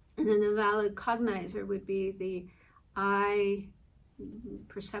 And then the valid cognizer would be the eye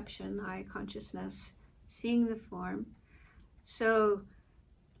perception, eye consciousness, seeing the form. So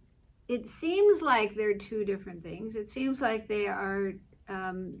it seems like they're two different things. It seems like they are,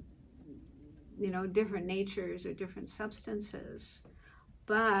 different natures or different substances.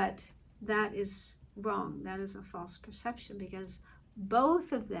 But that is wrong. That is a false perception, because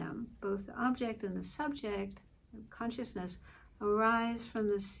both of them, both the object and the subject, consciousness, arise from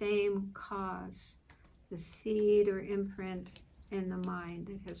the same cause, the seed or imprint in the mind.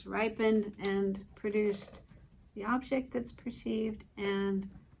 It has ripened and produced the object that's perceived and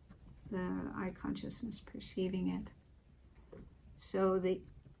the eye consciousness perceiving it. So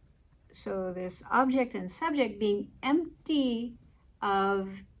this object and subject being empty of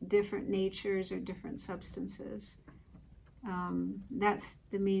different natures or different substances, that's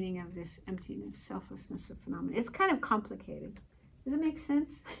the meaning of this emptiness, selflessness of phenomena. It's kind of complicated. Does it make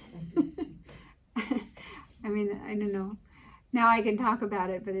sense? I mean, I don't know. Now I can talk about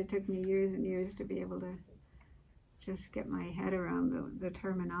it, but it took me years and years to be able to just get my head around the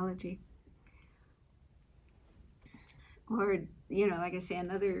terminology. Or, like I say,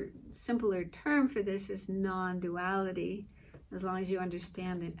 another simpler term for this is non-duality. as long as you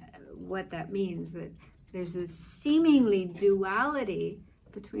understand it, what that means, that there's this seemingly duality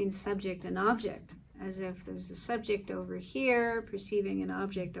between subject and object, as if there's a subject over here perceiving an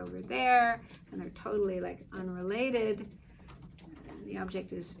object over there, and they're totally like unrelated. The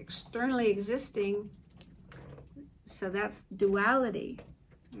object is externally existing, so that's duality.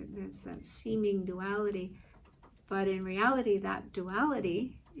 There's that seeming duality, but in reality that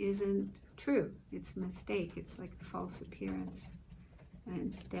duality isn't true. It's a mistake. It's like a false appearance. And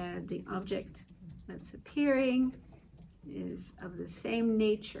instead, the object that's appearing is of the same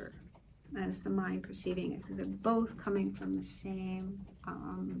nature as the mind perceiving it, because they're both coming from the same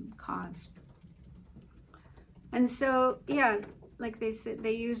cause. And so, yeah, like they said,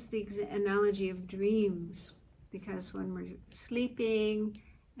 they use the analogy of dreams, because when we're sleeping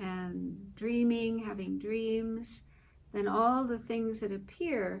and dreaming, having dreams, then all the things that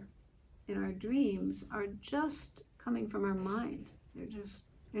appear in our dreams are just coming from our mind.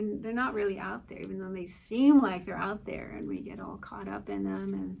 They're not really out there, even though they seem like they're out there, and we get all caught up in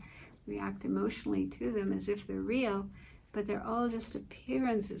them and react emotionally to them as if they're real, but they're all just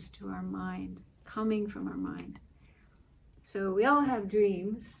appearances to our mind, coming from our mind. So we all have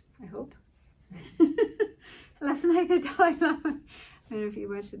dreams, I hope. Last night the Dalai Lama, I don't know if you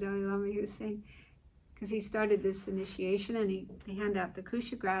watched the Dalai Lama, he was saying, because he started this initiation, and he handed out the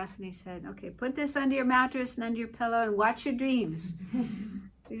kusha grass, and he said, okay, put this under your mattress and under your pillow and watch your dreams.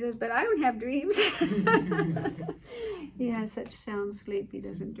 He says, but I don't have dreams. He has such sound sleep, he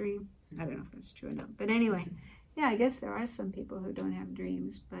doesn't dream. I don't know if that's true or not. But anyway, yeah, I guess there are some people who don't have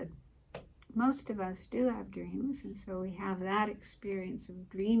dreams, but most of us do have dreams, and so we have that experience of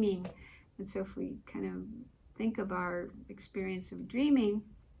dreaming. And so if we kind of think of our experience of dreaming,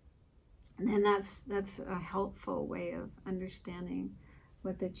 then that's a helpful way of understanding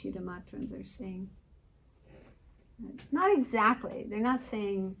what the Chittamatrans are saying. Not exactly. They're not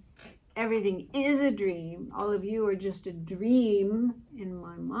saying everything is a dream. All of you are just a dream in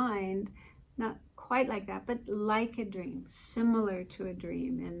my mind. Not quite like that, but like a dream, similar to a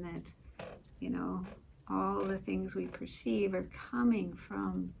dream, in that, all the things we perceive are coming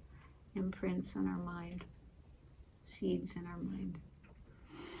from imprints in our mind, seeds in our mind.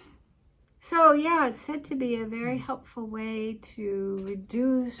 So yeah, it's said to be a very helpful way to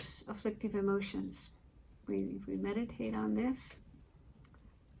reduce afflictive emotions. If we meditate on this,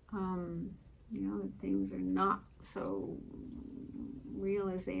 that things are not so real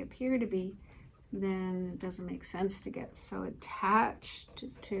as they appear to be, then it doesn't make sense to get so attached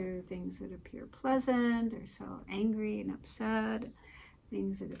to things that appear pleasant, or so angry and upset,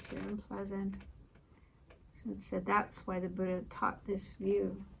 things that appear unpleasant. So it said that's why the Buddha taught this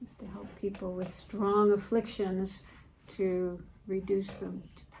view, is to help people with strong afflictions to reduce them,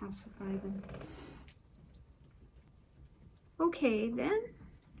 to pacify them. Okay, then.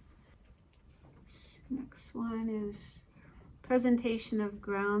 Next one is presentation of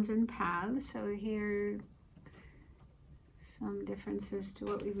grounds and paths. So here are some differences to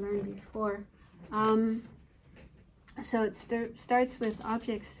what we've learned before. So it starts with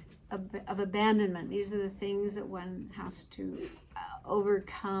objects of abandonment. These are the things that one has to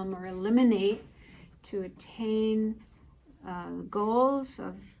overcome or eliminate to attain goals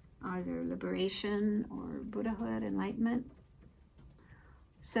of either liberation or Buddhahood, enlightenment.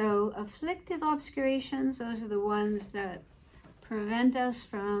 So afflictive obscurations, those are the ones that prevent us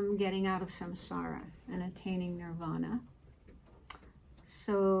from getting out of samsara and attaining nirvana.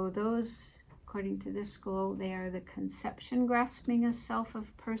 So those, according to this school, they are the conception grasping as self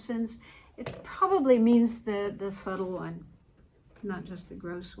of persons. It probably means the subtle one, not just the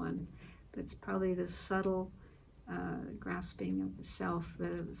gross one, but it's probably the subtle grasping of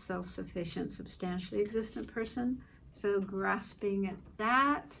the self-sufficient, substantially existent person. So grasping at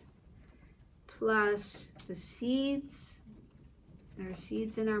that, plus the seeds. There are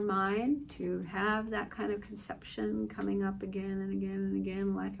seeds in our mind to have that kind of conception coming up again and again and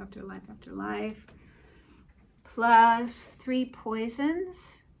again, life after life after life. Plus 3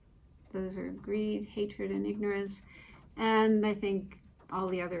 poisons. Those are greed, hatred, and ignorance. And I think all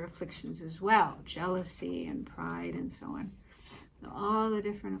the other afflictions as well, jealousy and pride and so on. So all the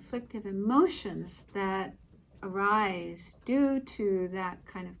different afflictive emotions that arise due to that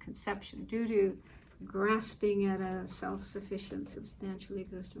kind of conception, due to grasping at a self-sufficient, substantially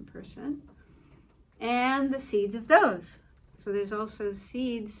existent person, and the seeds of those. So there's also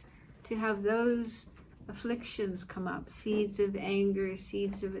seeds to have those afflictions come up, seeds of anger,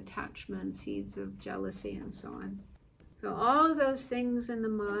 seeds of attachment, seeds of jealousy, and so on. So all of those things in the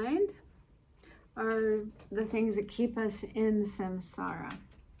mind are the things that keep us in samsara.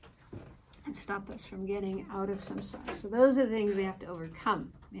 and stop us from getting out of samsara. So those are the things we have to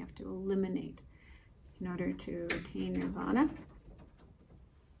overcome. We have to eliminate in order to attain nirvana.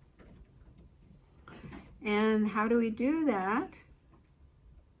 And how do we do that?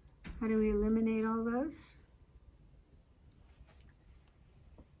 How do we eliminate all those?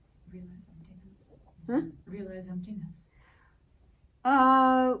 Realize emptiness. Huh? Realize emptiness.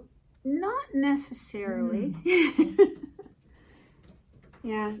 Not necessarily.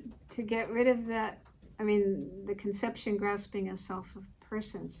 Yeah, to get rid of that, I mean, the conception grasping a self of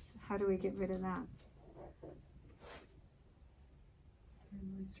persons. How do we get rid of that?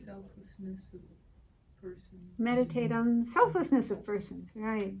 Realize selflessness of persons. Meditate on selflessness of persons,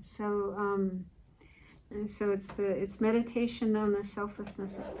 right? So, so it's meditation on the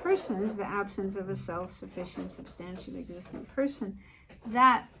selflessness of persons, the absence of a self-sufficient, substantially existent person.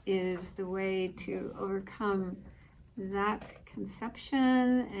 That is the way to overcome that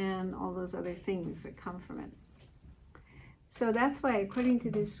conception and all those other things that come from it. So that's why, according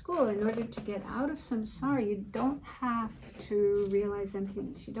to this school, in order to get out of samsara, you don't have to realize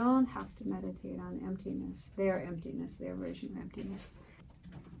emptiness. You don't have to meditate on emptiness, their version of emptiness.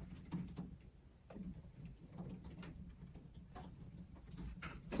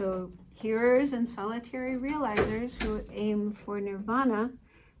 So hearers and solitary realizers who aim for nirvana,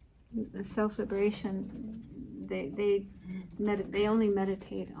 the self-liberation, they only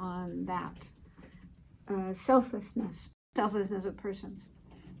meditate on that selflessness of persons.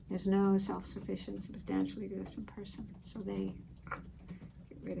 There's no self-sufficient, substantially existent person, so they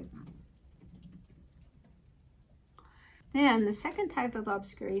get rid of that. Then the second type of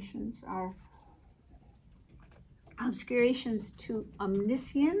obscurations are obscurations to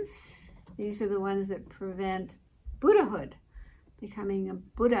omniscience. These are the ones that prevent Buddhahood, becoming a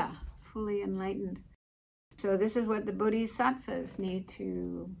Buddha, fully enlightened. So this is what the bodhisattvas need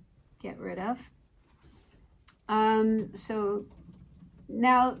to get rid of. So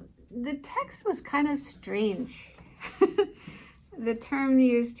now the text was kind of strange. The term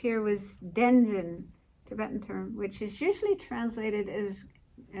used here was denzin, Tibetan term, which is usually translated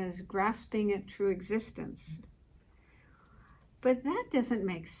as grasping at true existence. But that doesn't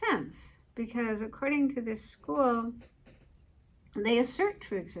make sense, because according to this school, they assert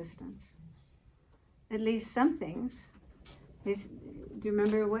true existence. At least some things. Do you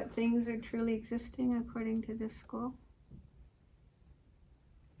remember what things are truly existing according to this school?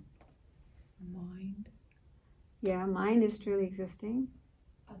 Mind. Yeah, mind is truly existing.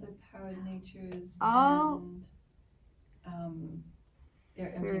 Other powered natures All and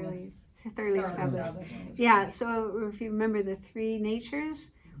their emptiness. thoroughly established. Yeah, so if you remember the three natures,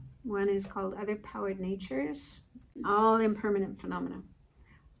 one is called other powered natures, all impermanent phenomena.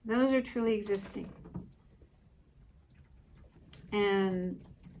 Those are truly existing. And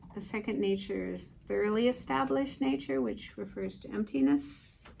the second nature is thoroughly established nature, which refers to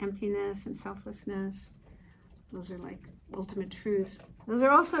emptiness and selflessness. Those are like ultimate truths. Those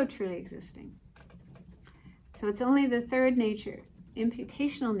are also truly existing. So it's only the third nature,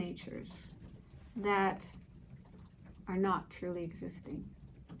 imputational natures, that are not truly existing.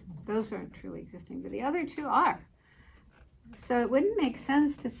 Those aren't truly existing, but the other two are. So it wouldn't make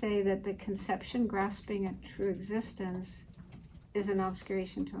sense to say that the conception grasping at true existence is an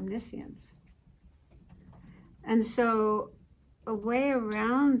obscuration to omniscience. And so a way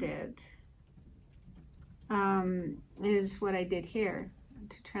around it is what I did here,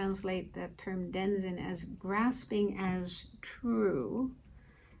 to translate the term denzin as grasping as true,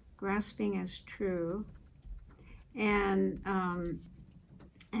 and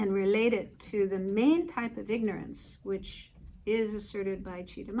relate it to the main type of ignorance, which is asserted by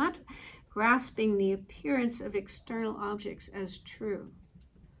Chittamatra, grasping the appearance of external objects as true.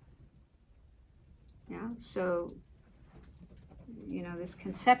 Yeah, so, this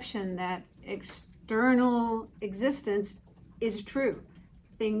conception that external existence is true.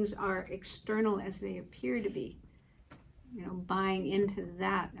 Things are external as they appear to be. Buying into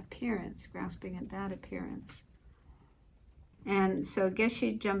that appearance, grasping at that appearance. And so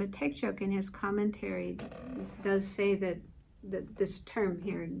Geshe Jamba Tekchok in his commentary does say that this term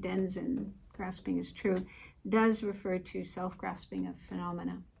here, denzin, grasping is true, does refer to self-grasping of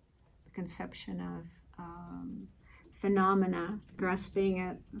phenomena, the conception of phenomena, grasping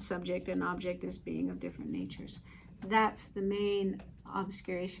at subject and object as being of different natures. That's the main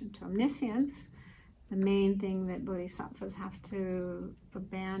obscuration to omniscience, the main thing that bodhisattvas have to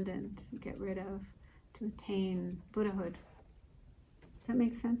abandon, to get rid of, to attain Buddhahood. Does that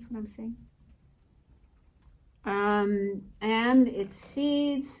make sense, what I'm saying? And it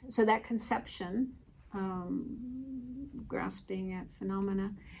seeds, so that conception, grasping at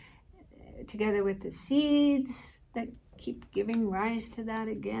phenomena, together with the seeds that keep giving rise to that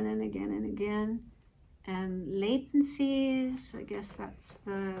again and again and again. And latencies, I guess that's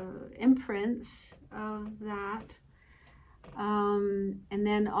the imprints of that. And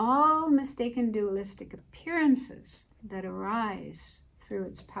then all mistaken dualistic appearances that arise through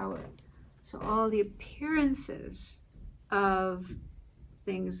its power. So all the appearances of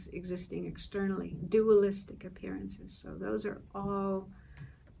things existing externally, dualistic appearances. So those are all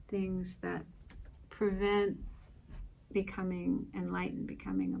things that prevent becoming enlightened,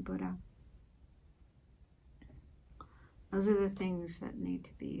 becoming a Buddha. Those are the things that need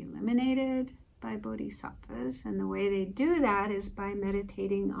to be eliminated by bodhisattvas. And the way they do that is by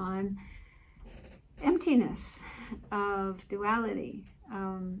meditating on emptiness of duality,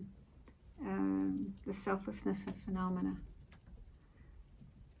 the selflessness of phenomena.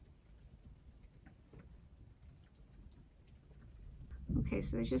 Okay,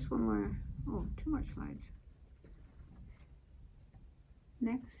 so there's just two more slides.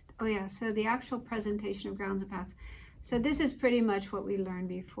 Next. Oh yeah, so the actual presentation of grounds and paths. So this is pretty much what we learned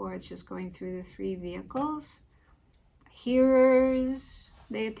before. It's just going through the three vehicles. Hearers,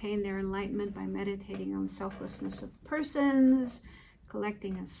 they attain their enlightenment by meditating on selflessness of persons,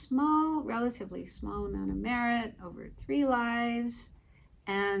 collecting a relatively small amount of merit over 3 lives,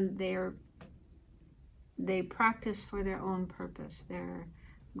 and they practice for their own purpose. Their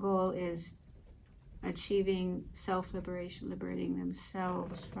goal is achieving self-liberation, liberating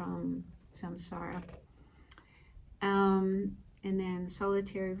themselves from samsara. And then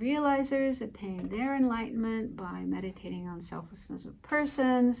solitary realizers attain their enlightenment by meditating on selflessness of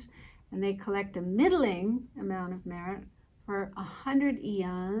persons, and they collect a middling amount of merit for 100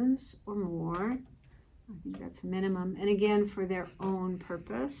 eons or more. I think that's a minimum. And again, for their own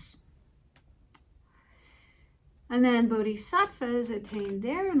purpose. And then bodhisattvas attain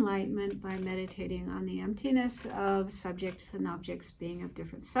their enlightenment by meditating on the emptiness of subjects and objects being of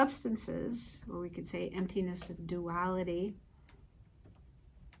different substances, or we could say emptiness of duality.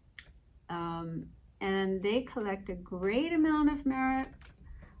 And they collect a great amount of merit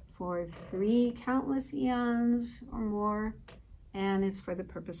for 3 countless eons or more, and it's for the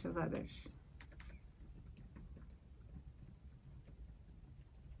purpose of others.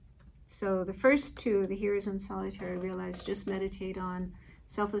 So the first two, the hearers and solitary realizers, just meditate on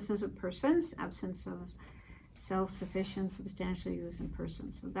selflessness of persons, absence of self-sufficient, substantially existent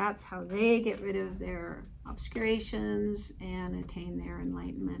persons. So that's how they get rid of their obscurations and attain their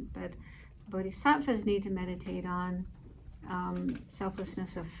enlightenment. But bodhisattvas need to meditate on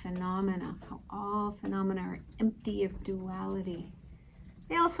selflessness of phenomena, how all phenomena are empty of duality.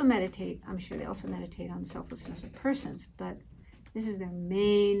 They also meditate, I'm sure they also meditate on selflessness of persons, but this is their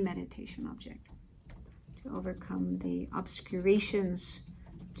main meditation object, to overcome the obscurations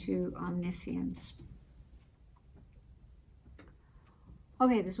to omniscience.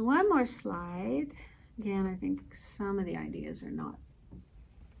 Okay, there's one more slide. Again, I think some of the ideas are not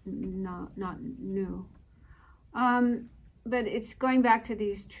new. But it's going back to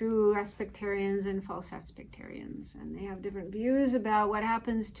these true aspectarians and false aspectarians, and they have different views about what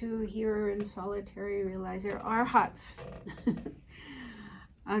happens to hearer and solitary realizer arhats.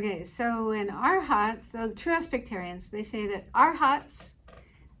 Okay, so in arhats, so the true aspectarians, they say that arhats,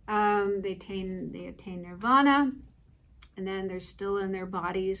 they attain nirvana, and then they're still in their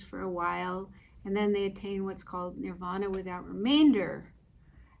bodies for a while, and then they attain what's called nirvana without remainder.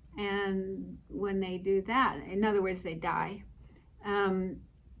 And when they do that, in other words, they die,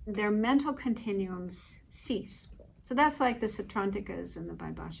 their mental continuums cease. So that's like the Satrantikas and the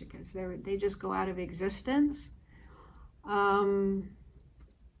Vaibhashikas. They just go out of existence.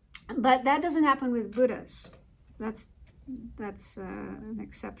 But that doesn't happen with Buddhas. That's an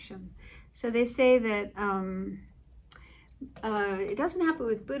exception. So they say that it doesn't happen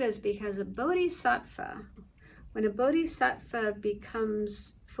with Buddhas because a bodhisattva, when a bodhisattva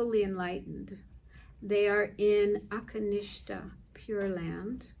becomes fully enlightened, they are in akanishta, pure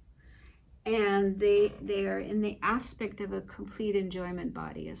land, and they are in the aspect of a complete enjoyment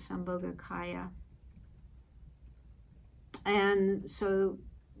body, a sambhogakaya. And so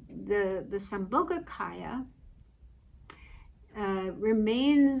the sambhogakaya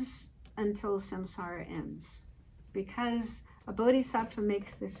remains until samsara ends, because a bodhisattva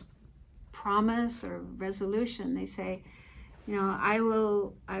makes this promise or resolution. They say, I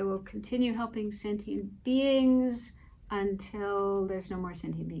will continue helping sentient beings until there's no more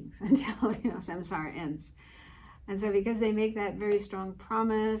sentient beings, until samsara ends. And so because they make that very strong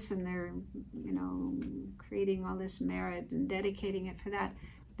promise, and they're creating all this merit and dedicating it for that,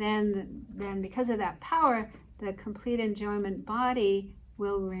 then because of that power, the complete enjoyment body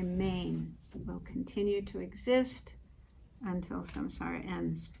will remain, will continue to exist until samsara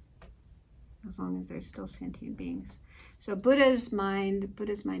ends, as long as there's still sentient beings. So Buddha's mind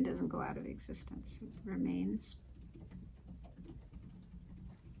doesn't go out of existence, it remains.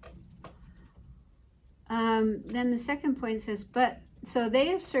 Then the second point says, so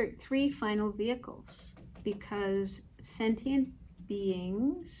they assert 3 final vehicles, because sentient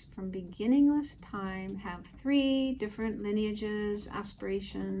beings from beginningless time have 3 different lineages,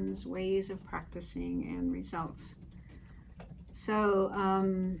 aspirations, ways of practicing, and results. So,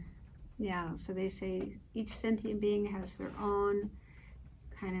 so they say each sentient being has their own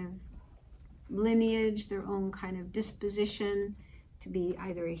kind of lineage, their own kind of disposition to be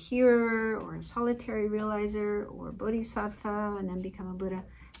either a hearer or a solitary realizer or bodhisattva and then become a Buddha.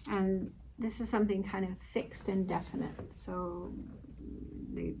 And this is something kind of fixed and definite. So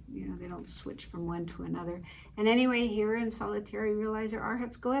they don't switch from one to another. And anyway, hearer and solitary realizer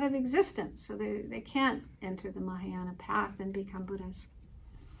arhats go out of existence. So they can't enter the Mahayana path and become Buddhas.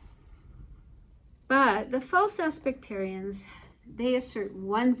 But the false aspectarians, they assert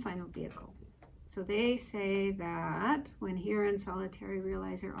 1 final vehicle. So they say that when hearer and solitary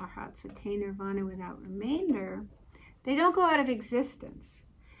realizer arhats attain nirvana without remainder, they don't go out of existence.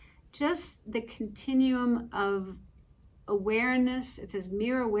 Just the continuum of awareness, it says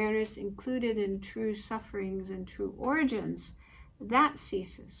mere awareness included in true sufferings and true origins, that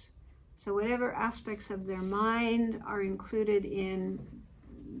ceases. So whatever aspects of their mind are included in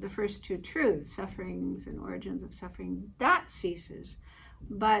the first 2 truths, sufferings and origins of suffering, that ceases.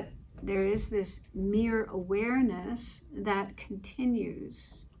 But there is this mere awareness that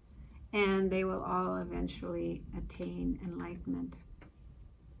continues, and they will all eventually attain enlightenment.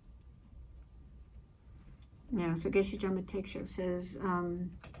 Yeah, so Geshe Jama Teksho says,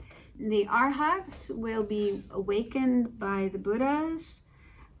 the arhats will be awakened by the Buddhas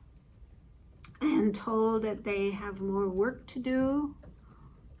and told that they have more work to do,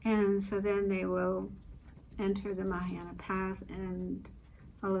 and so then they will enter the Mahayana path and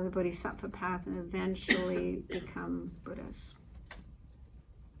follow the Bodhisattva path and eventually become Buddhas.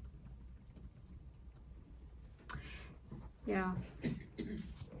 Yeah.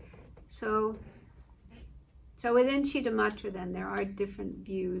 So within Chittamatra then there are different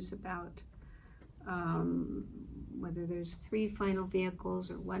views about whether there's 3 final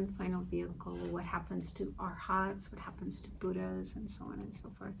vehicles or 1 final vehicle, what happens to arhats, what happens to Buddhas, and so on and so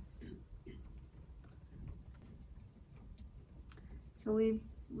forth. So we've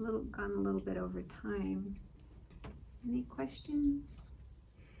gone a little bit over time. Any questions?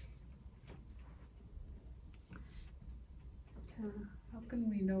 How can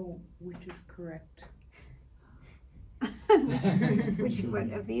we know which is correct? which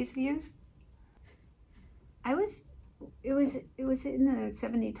what of these views? It was in the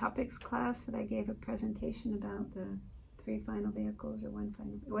 70 topics class that I gave a presentation about the 3 final vehicles or 1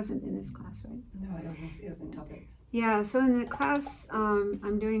 final. It wasn't in this class, right? No, it was in topics. Yeah, so in the class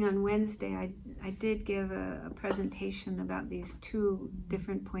I'm doing on Wednesday, I did give a presentation about these 2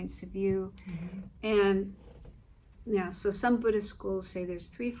 different points of view. And yeah, so some Buddhist schools say there's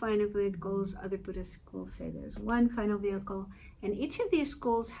 3 final vehicles, other Buddhist schools say there's 1 final vehicle, and each of these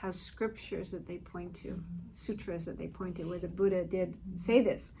schools has scriptures that they point to, sutras that they point to, where the Buddha did say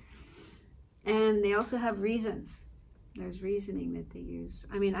this. And they also have reasons. There's reasoning that they use.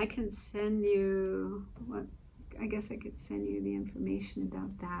 I mean, I can send you, I guess I could send you the information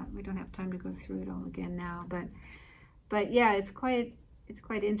about that. We don't have time to go through it all again now, but yeah, it's quite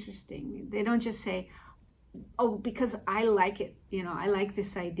interesting. They don't just say, oh, because I like it, I like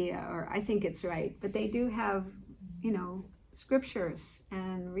this idea, or I think it's right. But they do have, scriptures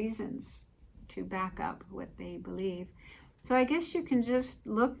and reasons to back up what they believe. So I guess you can just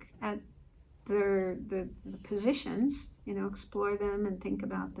look at the positions, explore them and think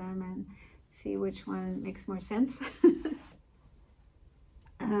about them and see which one makes more sense.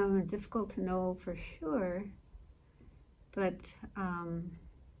 Difficult to know for sure, but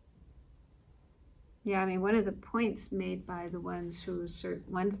yeah, I mean, one of the points made by the ones who assert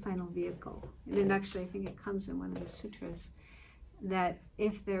 1 final vehicle, and actually I think it comes in one of the sutras, that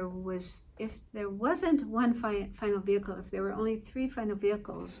if there wasn't 1 final vehicle, if there were only 3 final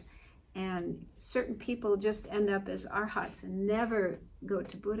vehicles, and certain people just end up as arhats and never go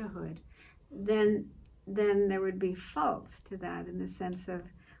to Buddhahood, then there would be faults to that, in the sense of,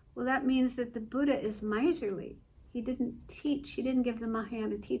 well, that means that the Buddha is miserly. He didn't give the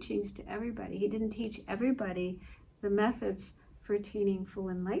Mahayana teachings to everybody. He didn't teach everybody the methods for attaining full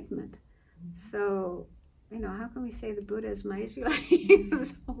enlightenment. So, how can we say the Buddha is miserly? He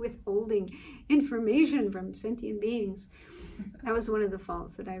was withholding information from sentient beings. That was one of the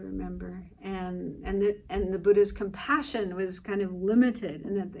faults that I remember, and the Buddha's compassion was kind of limited,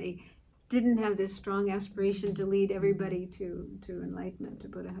 and that they didn't have this strong aspiration to lead everybody to enlightenment, to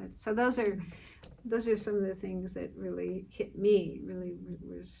Buddhahood. So those are some of the things that really hit me, really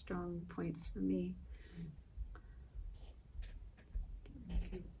were strong points for me.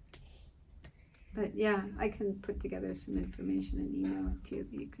 But yeah, I can put together some information and email it to you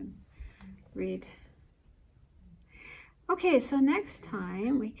that you can read. Okay, so next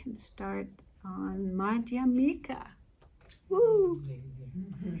time we can start on Madhyamika. Woo!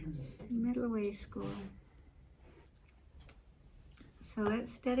 Middle way school. So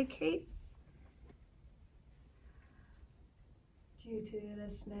let's dedicate. Due to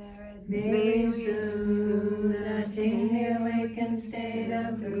this merit, may we soon attain the awakened state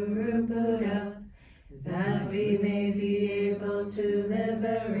of Guru Buddha, that we may be able to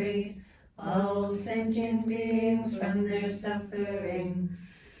liberate all sentient beings from their suffering.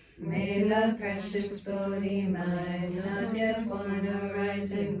 May the precious Bodhi mind not yet born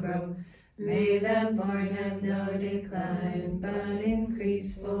arise and grow. May the born have no decline, but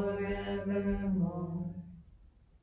increase forever.